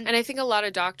 And I think a lot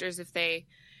of doctors, if they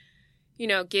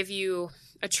give you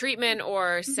a treatment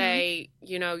or say,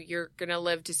 you're going to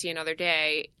live to see another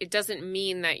day, it doesn't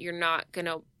mean that you're not going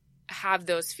to have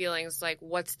those feelings like,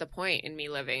 what's the point in me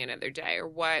living another day? Or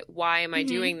why am I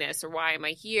doing this? Or why am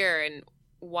I here? And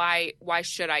why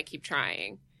should I keep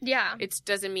trying? Yeah. It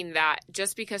doesn't mean that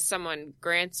just because someone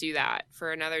grants you that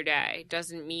for another day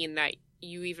doesn't mean that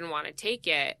you even want to take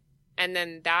it. And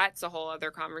then that's a whole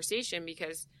other conversation,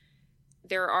 because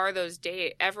there are those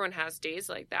days, everyone has days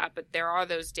like that, but there are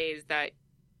those days that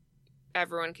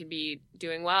everyone could be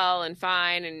doing well and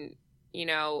fine, and,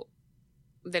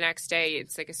 the next day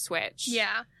it's like a switch.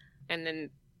 Yeah. And then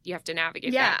you have to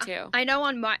navigate that too. I know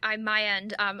on my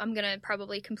end, I'm going to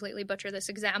probably completely butcher this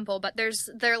example, but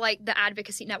they're like the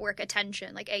Advocacy Network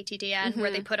Attention, like ATDN,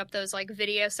 where they put up those like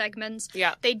video segments.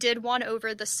 Yeah. They did one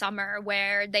over the summer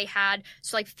where they had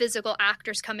physical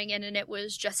actors coming in, and it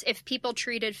was just if people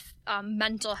treated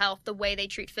mental health the way they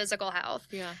treat physical health.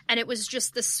 Yeah. And it was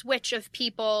just the switch of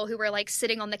people who were like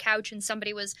sitting on the couch and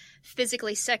somebody was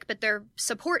physically sick, but their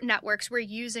support networks were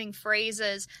using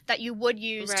phrases that you would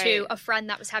use to a friend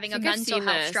that was having a mental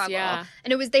health struggle. Yeah.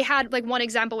 And they had like one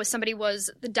example was somebody was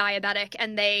diabetic,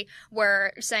 and they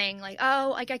were saying like,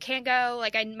 oh, like I can't go,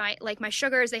 like my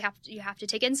sugars, you have to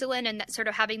take insulin, and that sort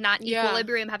of having that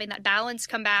equilibrium, having that balance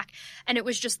come back. And it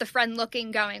was just the friend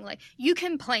looking, going like, you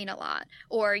complain a lot,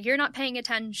 or you're not paying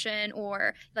attention,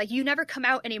 or like you never come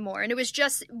out anymore. And it was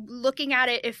just looking at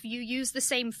it, if you use the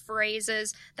same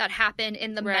phrases that happen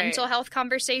in the mental health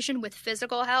conversation with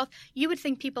physical health, you would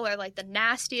think people are like the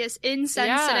nastiest,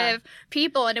 insensitive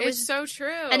people. And it's so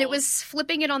true. And it was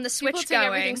flipping it on the switch, people take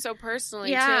everything so personally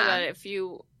too, that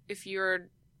if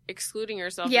excluding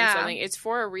yourself Yeah. in something. It's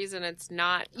for a reason. It's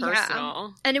not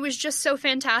personal. And it was just so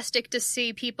fantastic to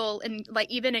see people in, like,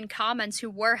 even in comments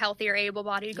who were healthy or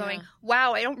able-bodied going, Yeah.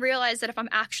 wow, I don't realize that if I'm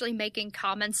actually making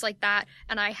comments like that,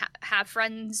 and I have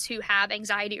friends who have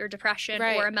anxiety or depression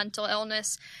Right. or a mental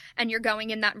illness, and you're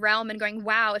going in that realm and going,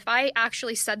 wow, if I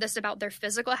actually said this about their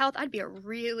physical health, I'd be a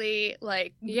really,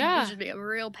 like, Yeah. this would be a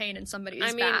real pain in somebody's I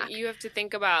mean, back. you have to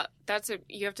think about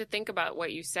you have to think about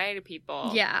what you say to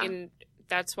people. Yeah. And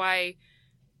that's why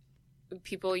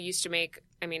people used to make,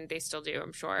 I mean, they still do,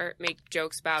 I'm sure, make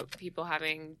jokes about people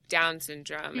having Down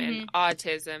syndrome and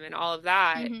autism and all of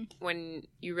that, when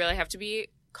you really have to be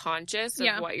conscious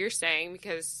of what you're saying,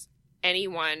 because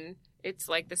anyone, it's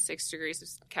like the 6 degrees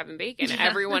of Kevin Bacon. Yeah.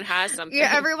 Everyone has something.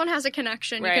 Yeah, everyone has a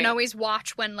connection. Right. You can always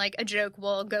watch when, like, a joke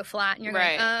will go flat and you're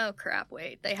Right. like, oh crap,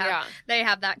 wait, they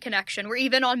have that connection. Where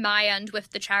even on my end with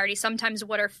the charity, sometimes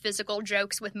what are physical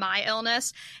jokes with my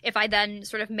illness, if I then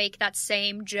sort of make that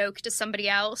same joke to somebody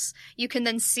else, you can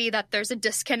then see that there's a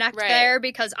disconnect Right. there,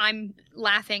 because I'm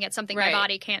laughing at something Right. my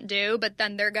body can't do, but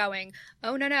then they're going,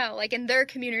 oh no, like in their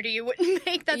community you wouldn't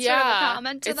make that sort of a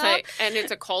comment to it's them. and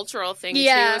it's a cultural thing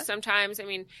Yeah. too sometimes. I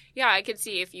mean, yeah, I could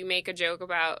see if you make a joke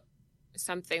about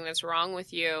something that's wrong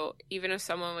with you, even if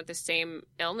someone with the same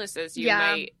illness as you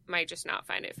might just not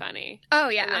find it funny. Oh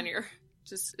yeah. And then you're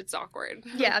just, it's awkward.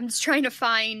 Yeah, I'm just trying to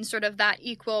find sort of that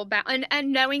equal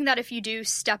and knowing that if you do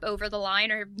step over the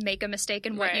line or make a mistake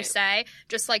in what you Right. say,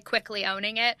 just like quickly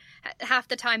owning it. Half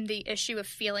the time the issue of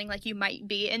feeling like you might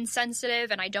be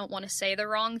insensitive and I don't want to say the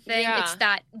wrong thing, Yeah. it's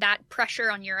that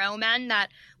pressure on your own end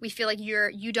that we feel like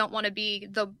you don't want to be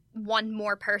the one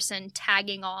more person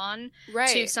tagging on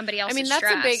to somebody else's I mean, that's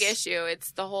stress. a big issue.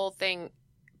 It's the whole thing.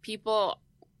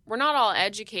 We're not all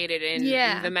educated in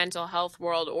the mental health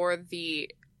world or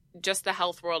just the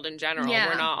health world in general. Yeah.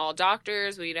 We're not all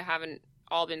doctors. We haven't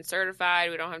all been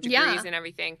certified. We don't have degrees and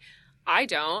everything. I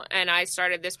don't. And I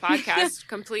started this podcast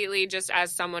completely just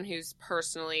as someone who's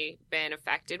personally been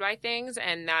affected by things.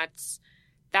 And that's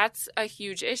a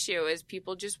huge issue, is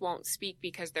people just won't speak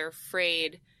because they're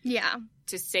afraid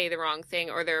to say the wrong thing,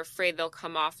 or they're afraid they'll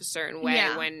come off a certain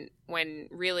way when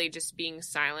really just being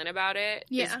silent about it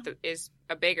is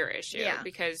a bigger issue,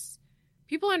 because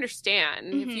people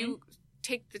understand if you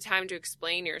take the time to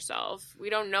explain yourself. We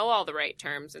don't know all the right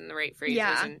terms and the right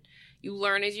phrases, and you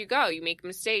learn as you go. You make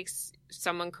mistakes,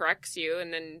 someone corrects you,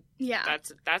 and then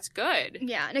that's good.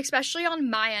 Yeah, and especially on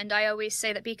my end, I always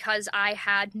say that because I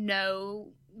had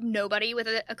nobody with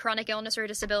a chronic illness or a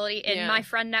disability in my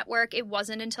friend network, it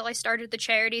wasn't until I started the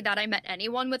charity that I met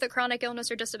anyone with a chronic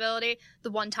illness or disability.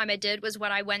 The one time I did was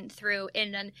when I went through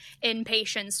in an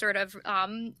inpatient sort of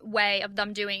way of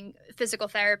them doing physical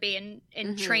therapy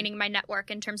and training my network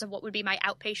in terms of what would be my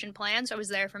outpatient plan. So I was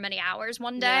there for many hours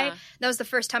one day. Yeah. That was the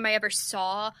first time I ever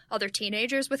saw other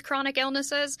teenagers with chronic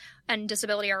illnesses and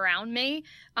disability around me.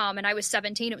 And I was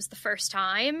 17. It was the first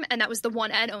time. And that was the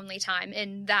one and only time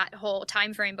in that whole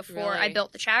time frame before I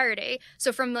built the charity.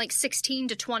 So from like 16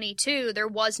 to 22, there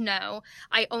was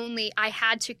I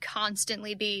had to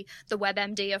constantly be the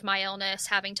WebMD of my illness,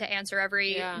 having to answer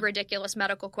every ridiculous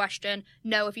medical question.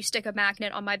 No, if you stick a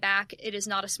magnet on my back, it is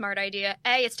not a smart idea.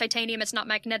 A, it's titanium, it's not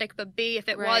magnetic, but B, if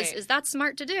it was, is that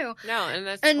smart to do? No, and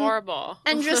that's horrible.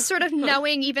 And just sort of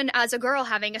knowing, even as a girl,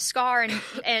 having a scar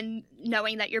and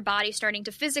knowing that your body's starting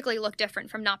to physically look different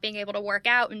from not being able to work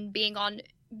out and being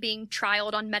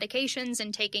trialed on medications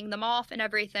and taking them off and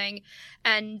everything,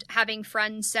 and having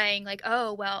friends saying like,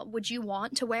 oh, well, would you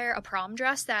want to wear a prom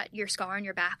dress that your scar on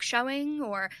your back showing,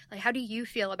 or like, how do you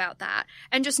feel about that?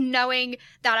 And just knowing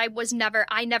that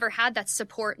I never had that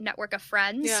support network of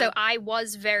friends. So I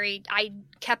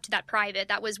kept that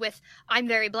private. I'm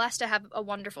very blessed to have a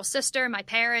wonderful sister, my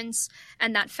parents,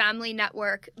 and that family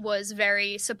network was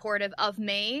very supportive of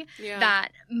me, that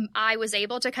I was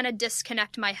able to kind of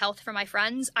disconnect my health from my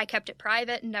friends. I kept it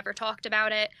private and never talked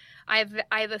about it. I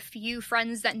have a few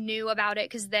friends that knew about it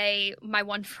because my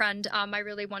one friend, my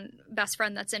one best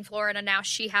friend that's in Florida now,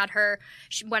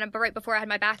 right before I had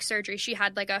my back surgery, she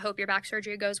had like a hope your back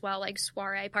surgery goes well, like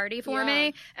soiree party for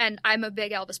me. And I'm a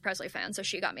big Elvis Presley fan. So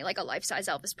she got me like a life-size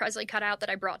Elvis Presley cutout that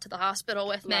I brought to the hospital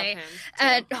with me.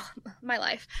 And my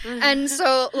life. And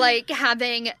so like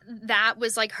having that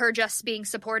was like her just being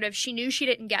supportive. She knew she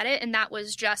didn't get it. And that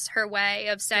was just her way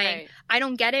of saying, I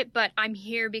don't get it, but I'm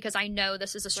here because I know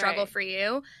this is a struggle for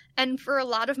you. And for a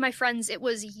lot of my friends, it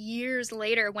was years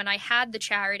later when I had the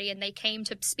charity and they came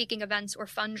to speaking events or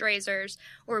fundraisers,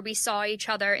 or we saw each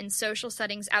other in social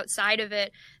settings outside of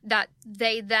it, that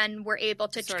they then were able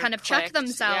to kind of check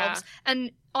themselves.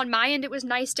 And on my end, it was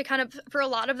nice to kind of, for a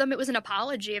lot of them, it was an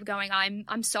apology of going,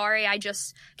 I'm sorry, I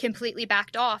just completely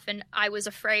backed off, and I was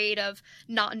afraid of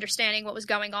not understanding what was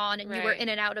going on, and you were in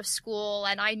and out of school,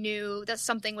 and I knew that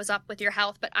something was up with your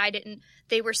health, but I didn't,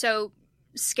 they were so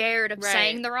scared of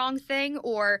saying the wrong thing,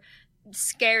 or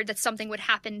scared that something would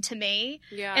happen to me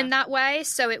in that way.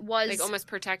 So it was like almost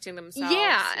protecting themselves.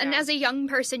 Yeah. And as a young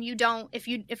person, you don't, if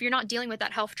you're not dealing with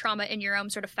that health trauma in your own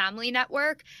sort of family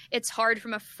network, it's hard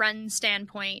from a friend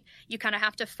standpoint. You kind of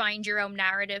have to find your own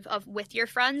narrative of with your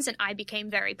friends. And I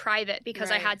became very private because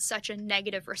I had such a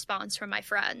negative response from my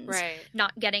friends,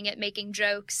 not getting it, making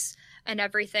jokes and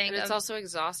everything. And it's also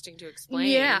exhausting to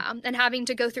explain. Yeah. And having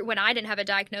to go through, when I didn't have a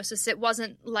diagnosis, it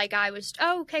wasn't like I was,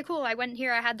 oh, okay, cool, I went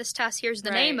here, I had this test, here's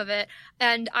the name of it.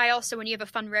 And I also, when you have a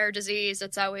fun rare disease,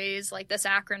 it's always like this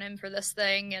acronym for this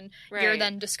thing, and you're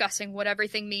then discussing what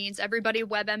everything means. Everybody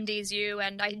WebMDs you,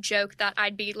 and I joke that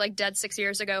I'd be like dead 6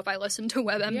 years ago if I listened to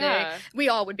WebMD. Yeah. We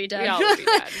all would be dead. We all would be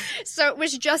dead. So it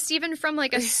was just even from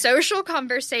like a social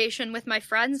conversation with my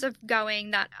friends of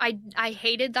going that I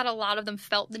hated that a lot of them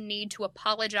felt the need to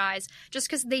apologize just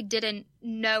because they didn't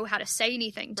know how to say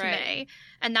anything to me.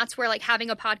 And that's where like having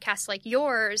a podcast like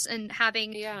yours and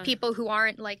having people who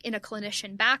aren't like in a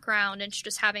clinician background and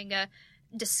just having a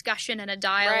discussion and a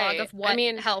dialogue of what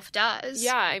health does.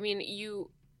 Yeah, I mean,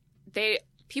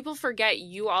 people forget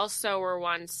you also were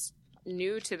once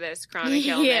new to this chronic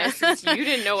illness. You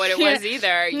didn't know what it was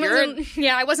either.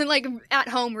 I wasn't like at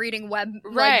home reading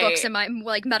books in my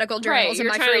like medical journals in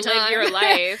my free time. You're trying to live your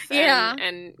life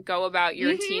and go about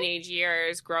your teenage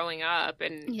years growing up,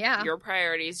 and your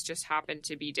priorities just happen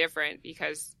to be different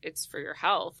because it's for your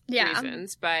health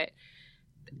reasons. But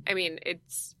I mean,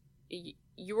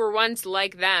 you were once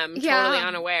like them, totally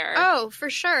unaware. Oh, for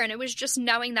sure. And it was just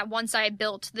knowing that once I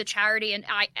built the charity, and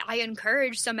I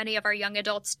encourage so many of our young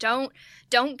adults, don't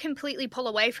completely pull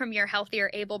away from your healthier,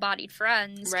 able-bodied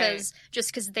friends because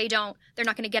they're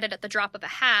not going to get it at the drop of a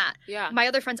hat. Yeah. My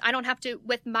other friends, I don't have to,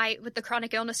 with the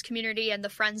chronic illness community and the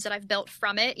friends that I've built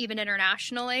from it, even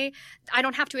internationally, I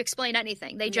don't have to explain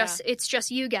anything. It's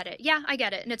just, you get it. Yeah, I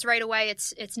get it. And it's right away.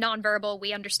 It's nonverbal.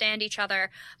 We understand each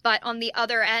other. But on the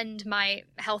other end, my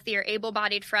healthier,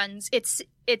 able-bodied friends, it's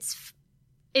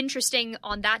interesting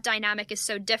on that dynamic is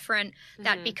so different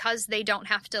that because they don't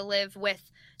have to live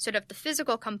with sort of the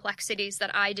physical complexities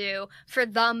that I do, for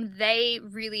them,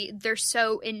 they're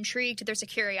so intrigued. There's a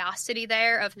curiosity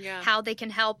there of how they can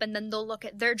help. And then they'll look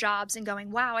at their jobs and going,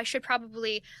 wow, I should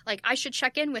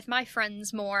check in with my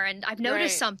friends more. And I've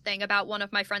noticed something about one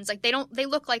of my friends. Like they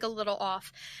look like a little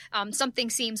off. Something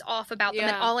seems off about them.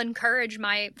 And I'll encourage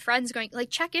my friends going,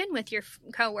 like, check in with your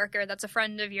coworker that's a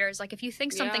friend of yours. Like, if you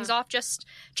think something's off, just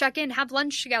check in, have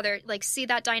lunch together, like, see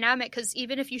that dynamic. Because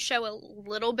even if you show a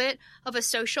little bit of a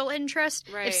social interest,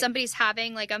 if somebody's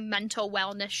having like a mental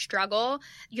wellness struggle,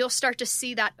 you'll start to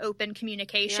see that open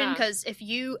communication, because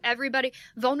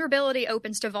vulnerability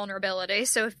opens to vulnerability.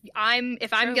 So if I'm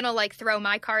gonna like throw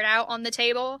my card out on the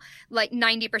table, like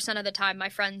 90% of the time my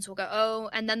friends will go, oh,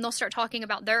 and then they'll start talking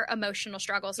about their emotional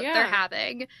struggles that they're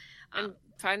having. And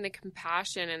find the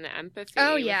compassion and the empathy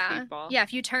with people. Yeah,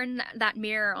 if you turn that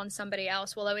mirror on somebody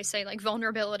else, we'll always say, like,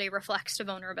 vulnerability reflects to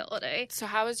vulnerability. So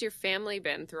how has your family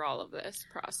been through all of this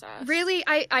process? Really,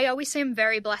 I always say I'm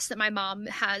very blessed that my mom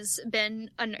has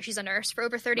been she's a nurse for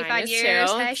over 35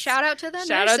 years. Too. Hey, shout out to the nurses.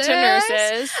 Shout out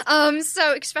to nurses.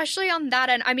 So especially on that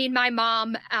end, I mean, my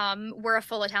mom, we're a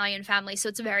full Italian family, so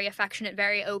it's very affectionate,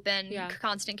 very open,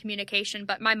 constant communication.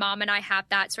 But my mom and I have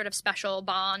that sort of special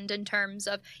bond in terms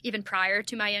of even prior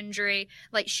to my injury,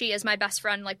 like, she is my best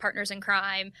friend, like partners in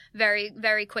crime, very,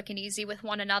 very quick and easy with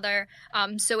one another.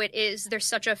 So there's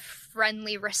such a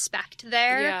friendly respect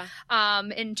there.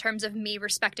 In terms of me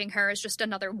respecting her as just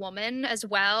another woman as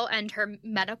well, and her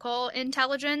medical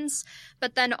intelligence.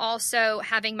 But then also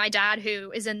having my dad,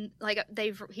 who is in like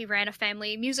he ran a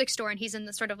family music store, and he's in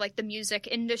the sort of like the music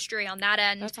industry on that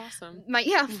end. That's awesome. My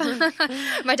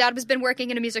dad has been working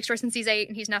in a music store since he's 8,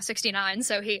 and he's now 69.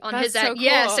 So That's his end,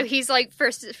 cool. so he's like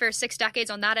for 6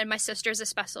 decades on that end. My sister's a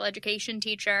special education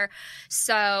teacher,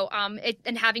 so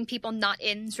and having people not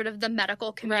in sort of the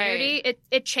medical community,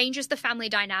 it changes the family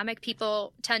dynamic.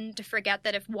 People tend to forget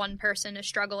that if one person is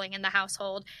struggling in the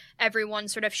household, everyone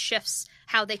sort of shifts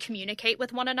how they communicate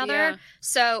with one another.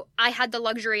 So I had the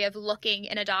luxury of looking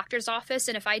in a doctor's office,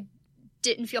 and if I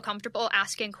didn't feel comfortable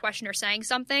asking a question or saying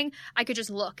something, I could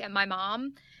just look at my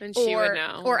mom and she would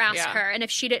know, or ask her. And if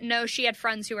she didn't know, she had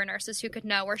friends who were nurses who could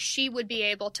know, or she would be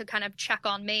able to kind of check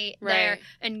on me there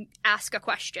and ask a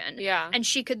question. And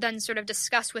she could then sort of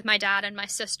discuss with my dad and my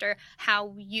sister how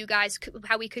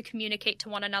we could communicate to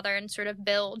one another and sort of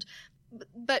build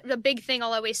but the big thing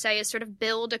I'll always say is sort of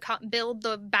build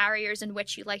the barriers in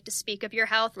which you like to speak of your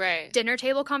health. Right. Dinner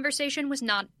table conversation was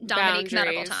not Dominique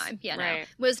medical Boundaries. time. Yeah, Right.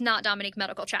 no, was not Dominique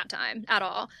medical chat time at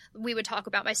all. We would talk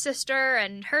about my sister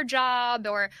and her job,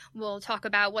 or we'll talk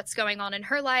about what's going on in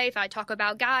her life. I talk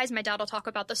about guys. My dad will talk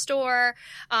about the store,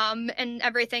 and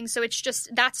everything. So it's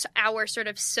just, that's our sort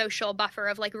of social buffer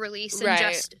of like release and Right.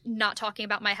 just not talking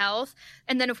about my health.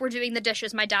 And then if we're doing the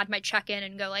dishes, my dad might check in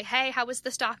and go like, hey, how was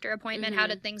this doctor appointment? How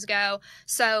did things go?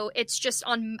 So it's just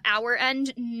on our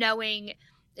end, knowing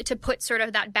to put sort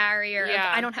of that barrier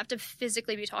Yeah. of I don't have to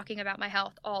physically be talking about my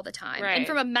health all the time. Right. And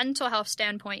from a mental health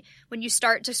standpoint, when you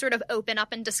start to sort of open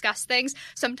up and discuss things,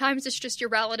 sometimes it's just your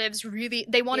relatives really,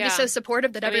 they want to Yeah. be so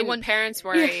supportive that I mean, everyone parents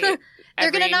worry they're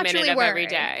every going to naturally minute of worry. every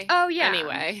day. Oh, yeah.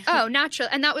 Anyway. Oh, naturally.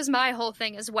 And that was my whole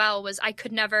thing as well, was I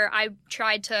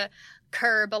tried to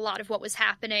curb a lot of what was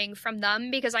happening from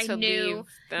them because I to knew leave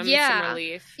them Yeah. some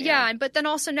relief. yeah, but then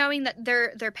also knowing that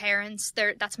their parents,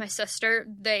 that's my sister,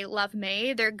 they love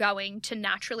me, they're going to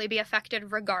naturally be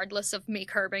affected regardless of me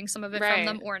curbing some of it Right. from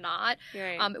them or not.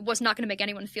 Right. It was not going to make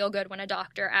anyone feel good when a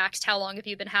doctor asked, how long have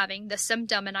you been having this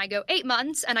symptom? And I go, 8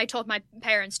 months, and I told my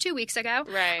parents 2 weeks ago.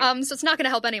 Right. So it's not going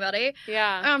to help anybody.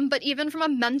 Yeah. But even from a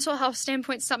mental health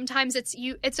standpoint, sometimes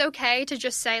it's okay to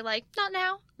just say like, not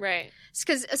now. Right.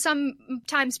 Because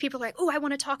sometimes people are like, oh, I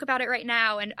want to talk about it right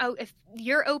now. And oh, if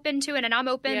you're open to it and I'm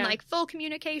open, Yeah. like full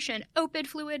communication, open,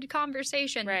 fluid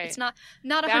conversation. Right. It's not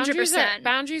 100%.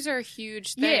 Boundaries are a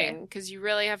huge thing because you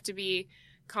really have to be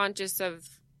conscious of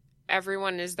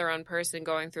everyone is their own person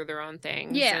going through their own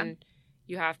things. Yeah. And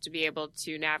you have to be able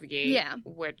to navigate Yeah.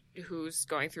 who's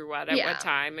going through what at Yeah. what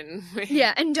time. And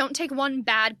Yeah, and don't take one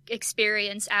bad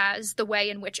experience as the way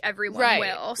in which everyone Right,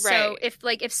 will. So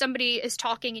right. if somebody is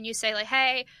talking and you say like,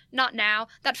 "Hey, not now,"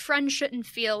 that friend shouldn't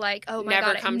feel like, "Oh my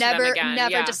Never god, come to them never, again."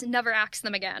 never, Yeah. just never ask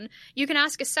them again." You can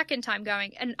ask a second time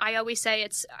going, and I always say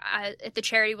it's at the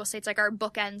charity we'll say it's like our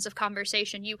bookends of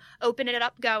conversation. You open it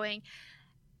up going,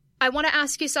 I want to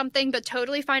ask you something, but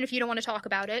totally fine if you don't want to talk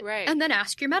about it. Right. And then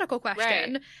ask your medical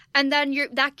question. Right. And then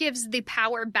that gives the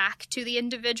power back to the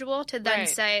individual to then Right.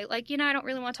 say, like, I don't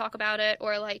really want to talk about it.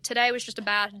 Or, like, today was just a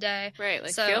bad day. Right. Like,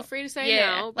 So, feel free to say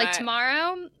yeah. no. Like, but-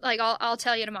 tomorrow, like, I'll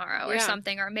tell you tomorrow or Yeah.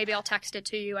 something. Or maybe I'll text it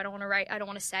to you. I don't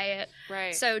want to say it.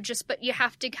 Right. So but you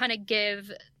have to kind of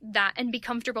give that and be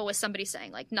comfortable with somebody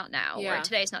saying, like, not now. Yeah. Or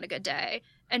today's not a good day.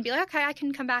 And be like, okay, I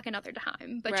can come back another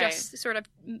time. But Right. just sort of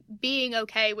being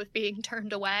okay with being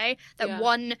turned away. That Yeah.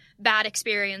 one bad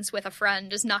experience with a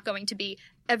friend is not going to be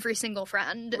every single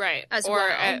friend. Right. as or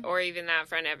well. or even that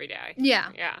friend every day.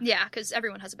 Yeah. Yeah. Yeah, because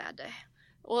everyone has a bad day.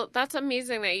 Well, that's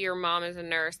amazing that your mom is a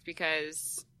nurse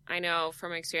because I know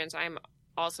from experience I'm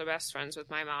also best friends with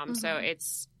my mom. So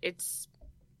Mhm. it's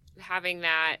having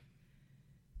that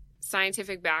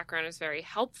scientific background is very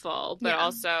helpful, but Yeah.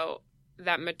 also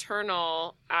that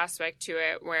maternal aspect to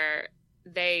it where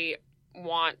they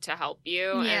want to help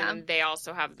you Yeah. and they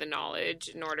also have the knowledge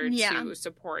in order Yeah. to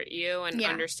support you and Yeah.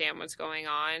 understand what's going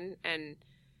on. And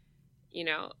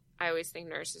I always think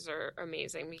nurses are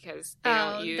amazing because they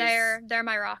don't use they're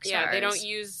my rock stars. they don't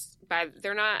use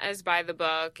they're not as by the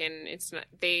book, and it's not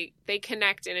they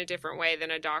connect in a different way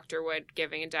than a doctor would,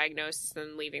 giving a diagnosis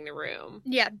and leaving the room.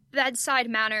 Yeah, bedside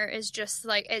manner is just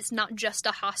like, it's not just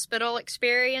a hospital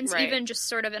experience, Right. even just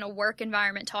sort of in a work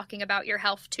environment, talking about your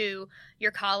health to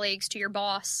your colleagues, to your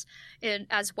boss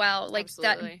as well. Like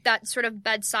Absolutely. that sort of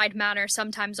bedside manner.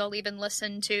 Sometimes I'll even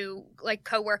listen to like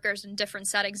coworkers in different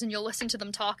settings, and you'll listen to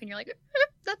them talk and you're like,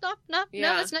 that's not, no,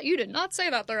 Yeah. that's not, you did not say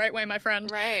that the right way, my friend.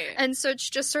 Right. And so it's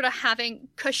just sort of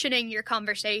cushioning your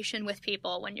conversation with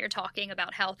people when you're talking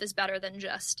about health is better than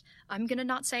just, I'm going to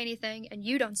not say anything and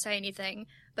you don't say anything.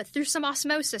 But through some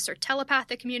osmosis or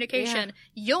telepathic communication,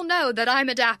 you'll know that I'm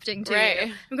adapting to Right.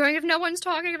 you. I'm going, if no one's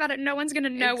talking about it, no one's going to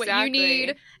know what you Exactly.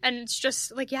 need. And it's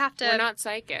just like, you have to. We're not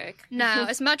psychic. No,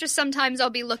 as much as sometimes I'll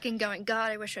be looking going,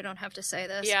 God, I wish I don't have to say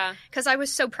this. Yeah. Because I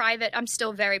was so private. I'm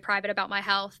still very private about my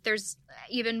health. There's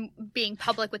even being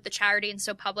public with the charity and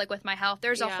so public with my health.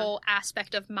 There's a Yeah. whole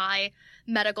aspect of my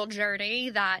medical journey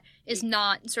that is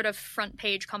not sort of front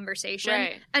page conversation.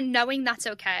 Right. And knowing that's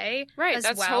okay. Right. as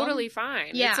That's well. totally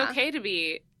fine. Yeah. It's okay to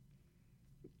be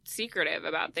secretive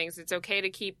about things. It's okay to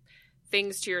keep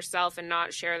things to yourself and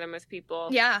not share them with people.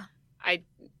 Yeah. I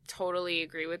totally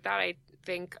agree with that. I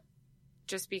think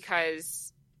just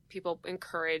because people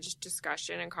encourage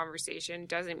discussion and conversation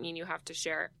doesn't mean you have to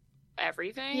share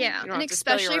everything. Yeah, You don't and have to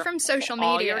spill especially from social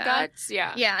all media. your guts.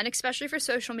 Yeah. Yeah, and especially for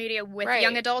social media with Right.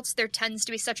 young adults, there tends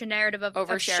to be such a narrative of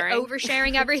Oversharing.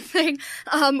 oversharing everything,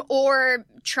 or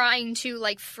trying to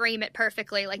like frame it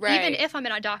perfectly. Like Right. even if I'm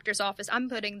in a doctor's office, I'm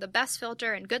putting the best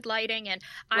filter and good lighting, and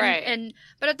Right.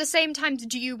 but at the same time,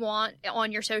 do you want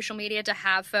on your social media to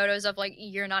have photos of like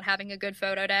you're not having a good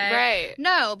photo day? Right.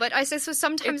 No, but I say so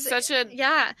sometimes. It's such a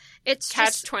it's catch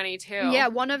just, 22. Yeah,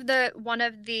 one of the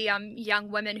young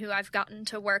women who I've gotten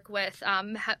to work with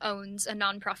owns a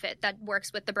nonprofit that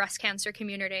works with the breast cancer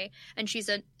community, and she's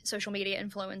a social media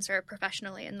influencer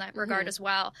professionally in that regard as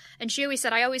well. And she always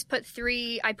said, I always put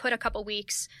a couple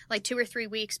weeks, like 2 or 3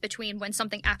 weeks between when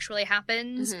something actually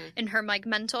happens in her like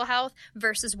mental health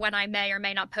versus when I may or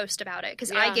may not post about it,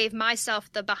 because I gave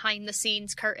myself the behind the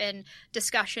scenes curtain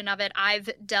discussion of it. I've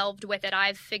delved with it.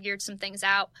 I've figured some things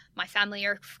out. My family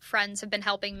or friends have been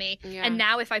helping me. Yeah. And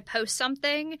now if I post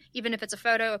something, even if it's a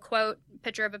photo, a quote,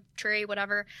 picture of a tree,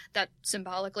 whatever, that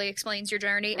symbolically explains your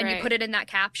journey, and you Right. put it in that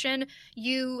caption,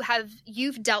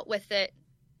 you've dealt with it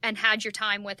and had your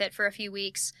time with it for a few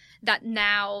weeks, that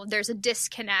now there's a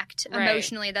disconnect Right.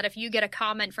 emotionally, that if you get a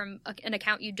comment from an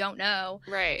account you don't know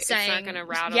Right. saying, it's not going to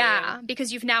rattle yeah, you.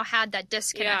 because you've now had that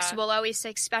disconnect. Yeah. So we'll always say,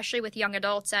 especially with young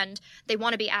adults, and they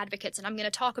want to be advocates, and I'm going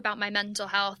to talk about my mental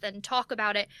health and talk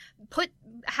about it,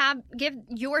 give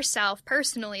yourself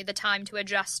personally the time to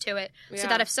adjust to it, so Yeah.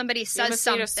 that if somebody You says almost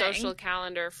something, need a social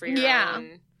calendar for your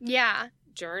own yeah,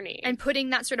 journey. and putting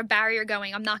that sort of barrier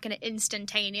going, I'm not going to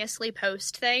instantaneously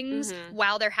post things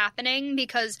while they're happening,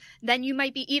 because then you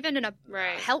might be, even in a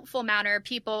Right. helpful manner,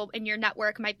 people in your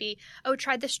network might be, oh,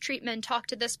 try this treatment, talk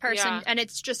to this person, Yeah. and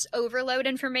it's just overload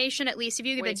information. At least if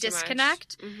you give Way a too much.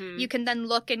 disconnect, Mhm. you can then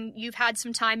look, and you've had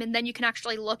some time, and then you can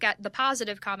actually look at the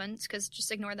positive comments, because just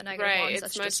ignore the negative Right. ones. It's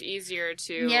That's much just easier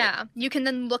to. yeah, you can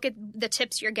then look at the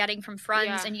tips you're getting from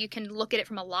friends, Yeah. and you can look at it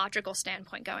from a logical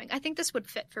standpoint going, I think this would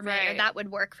fit for me, or Right. that would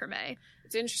work for me.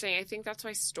 It's interesting. I think that's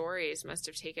why stories must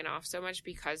have taken off so much,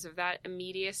 because of that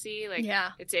immediacy. Like,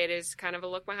 Yeah. it is kind of a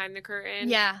look behind the curtain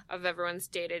Yeah. of everyone's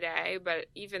day to day. But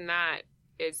even that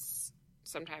is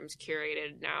sometimes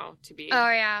curated now to be Oh,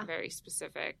 yeah. very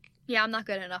specific. Yeah, I'm not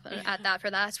good enough at that for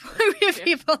that. That's why we have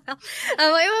people. I'm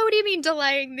like, oh, what do you mean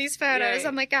delaying these photos? Yeah.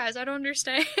 I'm like, guys, I don't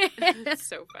understand. It's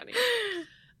so funny.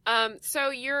 So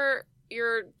you're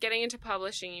getting into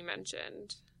publishing, you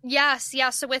mentioned. Yes.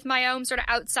 So with my own sort of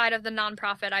outside of the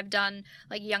nonprofit, I've done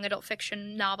like young adult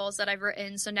fiction novels that I've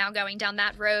written. So now going down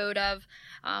that road of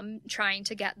trying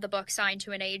to get the book signed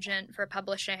to an agent for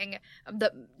publishing.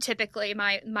 Typically,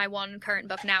 my one current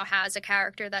book now has a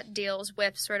character that deals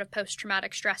with sort of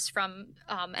post-traumatic stress from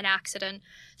an accident.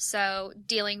 So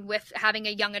dealing with having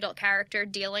a young adult character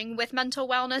dealing with mental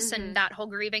wellness and that whole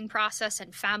grieving process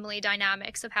and family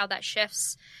dynamics of how that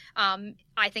shifts,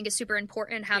 I think is super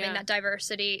important, having that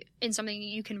diversity in something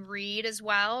you can read as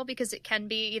well, because it can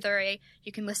be either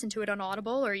you can listen to it on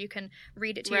Audible, or you can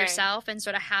read it to yourself and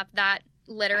sort of have that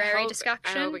literary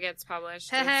discussion. I hope it gets published.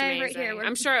 Hey, That's amazing. right here,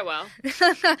 I'm sure it will.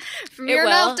 From your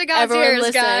mouth to God's Everyone ears,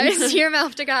 listen. guys. Your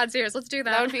mouth to God's ears. Let's do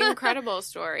that. That would be an incredible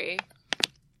story.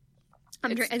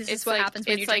 This is what happens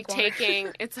when you drink water.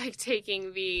 It's like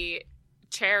taking the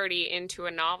charity into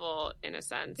a novel, in a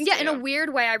sense. Yeah, too. in a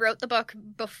weird way. I wrote the book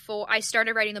before I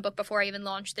started writing the book, before I even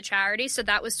launched the charity. So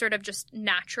that was sort of just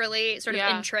naturally sort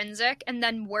of intrinsic. And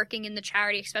then working in the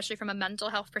charity, especially from a mental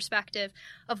health perspective,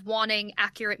 of wanting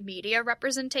accurate media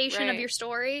representation of your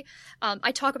story.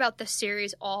 I talk about this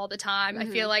series all the time. I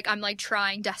feel like I'm like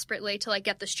trying desperately to like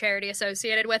get this charity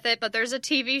associated with it. But there's a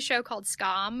TV show called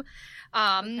Skam,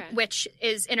 which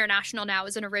is international now. It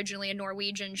was originally a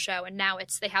Norwegian show, and now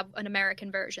they have an American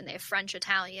version. They have French,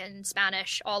 Italian,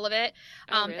 Spanish, all of it.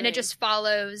 Really? And it just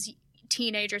follows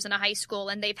teenagers in a high school,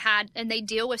 and they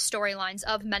deal with storylines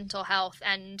of mental health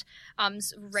and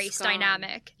race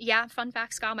dynamic. Yeah, fun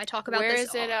fact, Skam. I talk about Where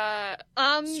this. Where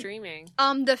is it streaming?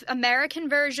 The American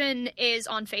version is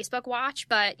on Facebook Watch,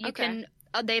 but you can.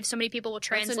 They have so many people will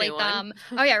translate them.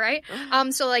 Oh yeah, right.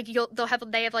 So like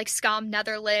they have like Skam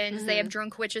Netherlands. They have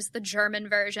Drunk, which is the German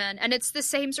version, and it's the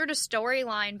same sort of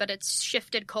storyline, but it's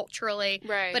shifted culturally.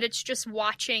 Right. But it's just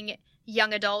watching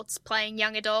young adults playing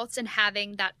young adults and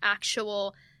having that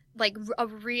actual, like, a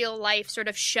real life sort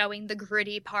of showing the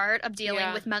gritty part of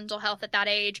dealing with mental health at that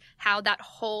age, how that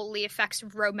wholly affects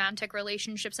romantic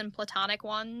relationships and platonic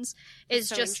ones is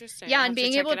so just interesting. and I'll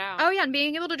being have to able check it out. and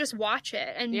being able to just watch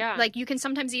it, and like you can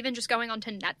sometimes even just going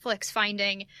onto Netflix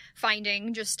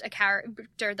finding just a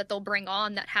character that they'll bring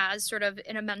on that has sort of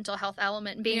in a mental health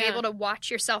element, and being able to watch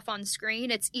yourself on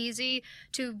screen. It's easy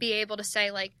to be able to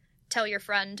say like, tell your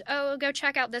friend, oh, go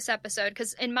check out this episode.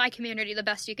 Because in my community, the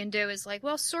best you can do is like,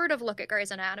 well, sort of look at Grey's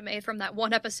Anatomy from that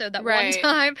one episode that one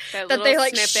time that they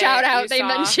like shout out. They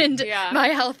mentioned my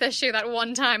health issue that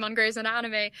one time on Grey's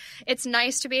Anatomy. It's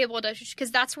nice to be able to,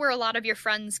 because that's where a lot of your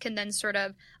friends can then sort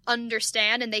of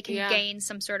understand, and they can gain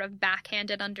some sort of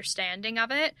backhanded understanding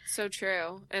of it. So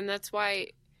true. And that's why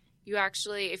you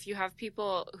actually, if you have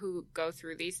people who go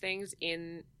through these things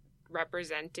in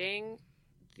representing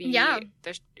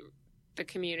the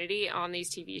community on these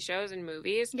TV shows and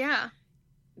movies,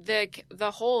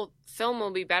 the whole film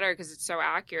will be better because it's so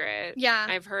accurate.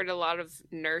 I've heard a lot of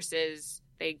nurses,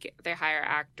 they hire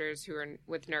actors who are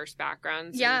with nurse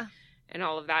backgrounds and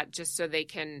all of that, just so they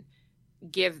can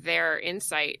give their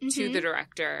insight to the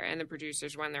director and the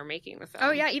producers when they're making the film. Oh,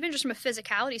 yeah. Even just from a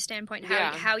physicality standpoint,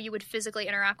 how you would physically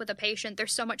interact with a patient.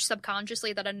 There's so much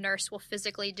subconsciously that a nurse will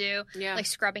physically do, like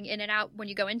scrubbing in and out when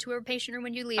you go into a patient room,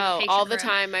 when you leave a patient all the room.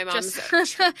 time. My mom's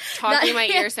talking in my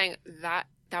ear saying, that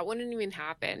wouldn't even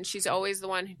happen. She's always the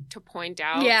one to point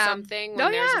out something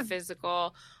when there's a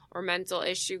physical or mental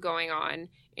issue going on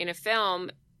in a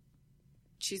film.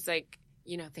 She's like,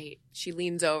 she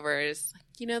leans over, is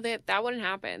like, that wouldn't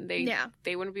happen.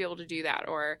 They wouldn't be able to do that,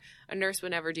 or a nurse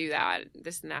would never do that,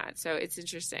 this and that. So it's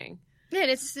interesting. Yeah,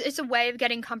 it's a way of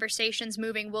getting conversations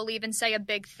moving. We'll even say a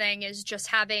big thing is just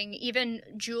having even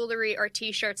jewelry or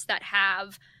T-shirts that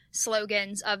have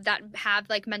slogans that have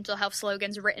like mental health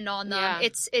slogans written on them.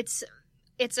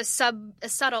 It's a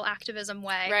subtle activism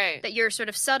way that you're sort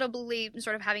of subtly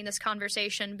sort of having this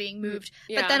conversation being moved,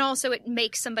 but then also it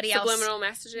makes somebody else subliminal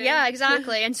messaging. Yeah,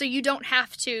 exactly. And so you don't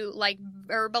have to like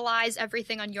verbalize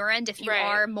everything on your end if you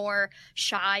are more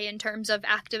shy in terms of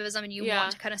activism and you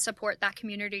want to kind of support that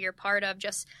community you're part of.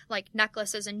 Just like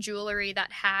necklaces and jewelry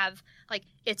that have like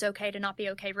 "it's okay to not be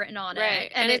okay" written on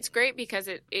it, and it's great because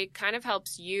it kind of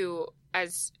helps you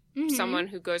as someone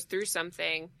who goes through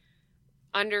something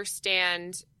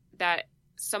understand that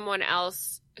someone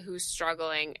else who's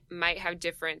struggling might have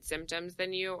different symptoms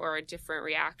than you or different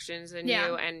reactions than you,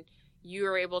 and you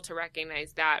are able to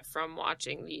recognize that from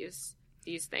watching these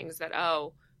things, that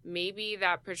maybe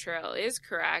that portrayal is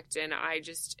correct and I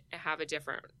just have a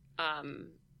different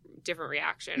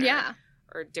reaction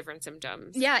or different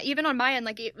symptoms. Yeah, even on my end,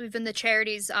 like even the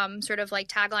charity's sort of like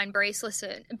tagline bracelets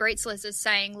is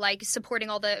saying like supporting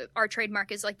our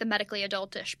trademark is like the medically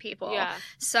adultish people. Yeah.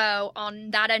 So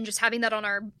on that end, just having that on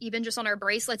our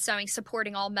bracelets saying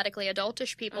supporting all medically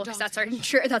adultish people, because that's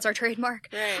our trademark.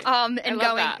 Right. And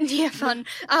going fun.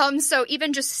 So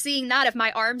even just seeing that, if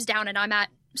my arm's down and I'm at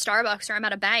Starbucks or I'm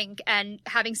at a bank and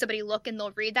having somebody look and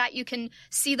they'll read that, you can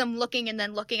see them looking and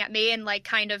then looking at me and like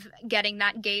kind of getting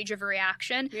that gauge of a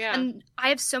reaction. Yeah. And I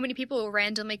have so many people who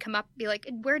randomly come up and be like,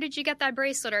 where did you get that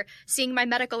bracelet? Or seeing my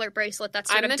medical alert bracelet that's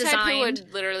sort of designed. I'm the type who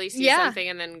would literally see something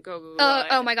and then go Google it.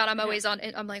 Oh my God, I'm always on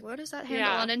it. I'm like, what is that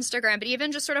handle on Instagram? But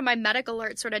even just sort of my medical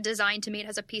alert sort of designed to me, it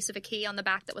has a piece of a key on the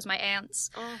back that was my aunt's.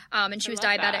 And she was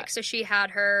diabetic. So she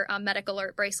had her medical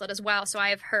alert bracelet as well. So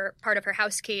I have part of her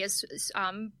house key is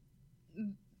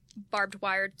barbed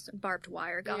wire.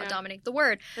 God, Dominique, the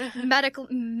word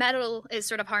metal is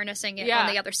sort of harnessing it on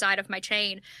the other side of my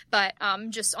chain. But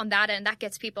just on that end, that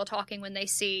gets people talking when they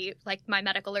see like my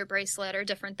medical alert bracelet or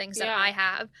different things that I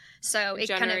have. So it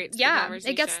kind of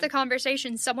it gets the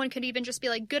conversation. Someone could even just be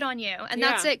like, good on you, and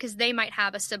that's it, because they might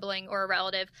have a sibling or a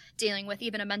relative dealing with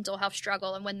even a mental health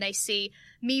struggle, and when they see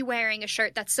me wearing a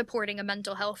shirt that's supporting a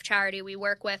mental health charity we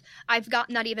work with, I've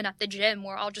gotten that even at the gym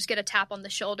where I'll just get a tap on the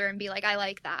shoulder and be like, I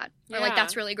like that. Or like,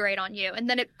 that's really great on you. And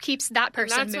then it keeps that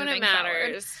person moving forward. That's when it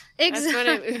matters.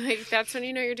 Exactly. That's when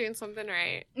you know you're doing something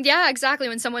right. Yeah, exactly.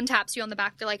 When someone taps you on the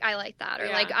back, they're like, I like that. Or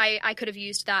like, I could have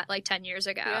used that like 10 years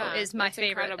ago is my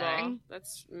favorite thing. That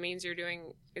means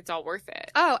it's all worth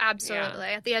it. Oh, absolutely.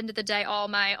 At the end of the day, all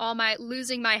my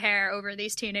losing my hair over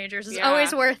these teenagers is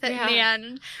always worth it in the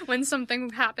end when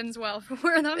something happens well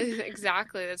for them.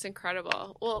 Exactly. That's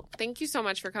incredible. Well, thank you so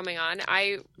much for coming on.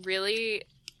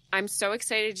 I'm so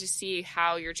excited to see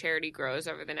how your charity grows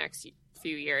over the next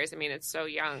few years. I mean, it's so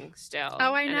young still.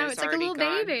 Oh, I know. It's like a little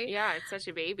baby. Yeah, it's such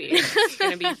a baby. It's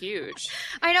going to be huge.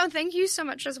 I know. Thank you so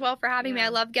much as well for having me. I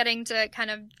love getting to kind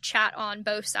of chat on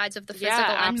both sides of the physical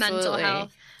and mental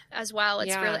health as well.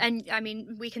 It's really, and I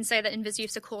mean, we can say that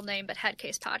Invisiuth's a cool name, but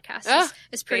Headcase Podcast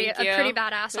is pretty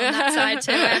badass on that side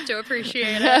too. I have to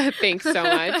appreciate it. Thanks so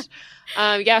much.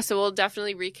 So we'll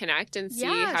definitely reconnect and see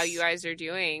how you guys are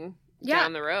doing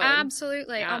down the road.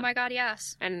 Absolutely. Oh my God,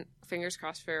 yes. And fingers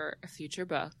crossed for a future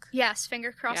book. Yes,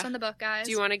 finger crossed on the book, guys.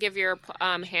 Do you want to give your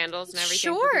handles and everything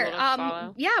Sure. for people to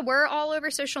follow? Yeah, we're all over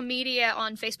social media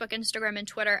on Facebook, Instagram, and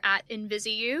Twitter at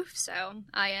InvisiYouth, so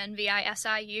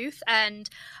INVISI Youth. And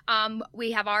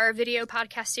we have our video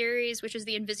podcast series, which is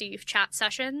the InvisiYouth Chat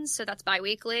Sessions, so that's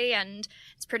bi-weekly, and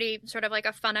it's pretty sort of like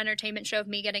a fun entertainment show of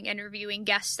me interviewing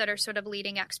guests that are sort of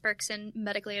leading experts in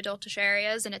medically adultish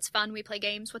areas, and it's fun. We play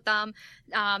games with them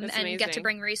and get to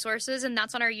bring resources, and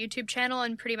that's on our YouTube channel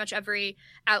and pretty much every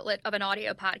outlet of an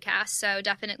audio podcast. So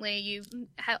definitely you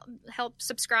help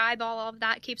subscribe. All of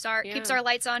that keeps our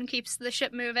lights on, keeps the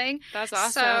ship moving. That's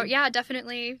awesome. So yeah,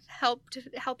 definitely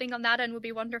helping on that end would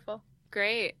be wonderful.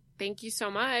 Great. Thank you so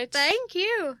much. Thank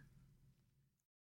you.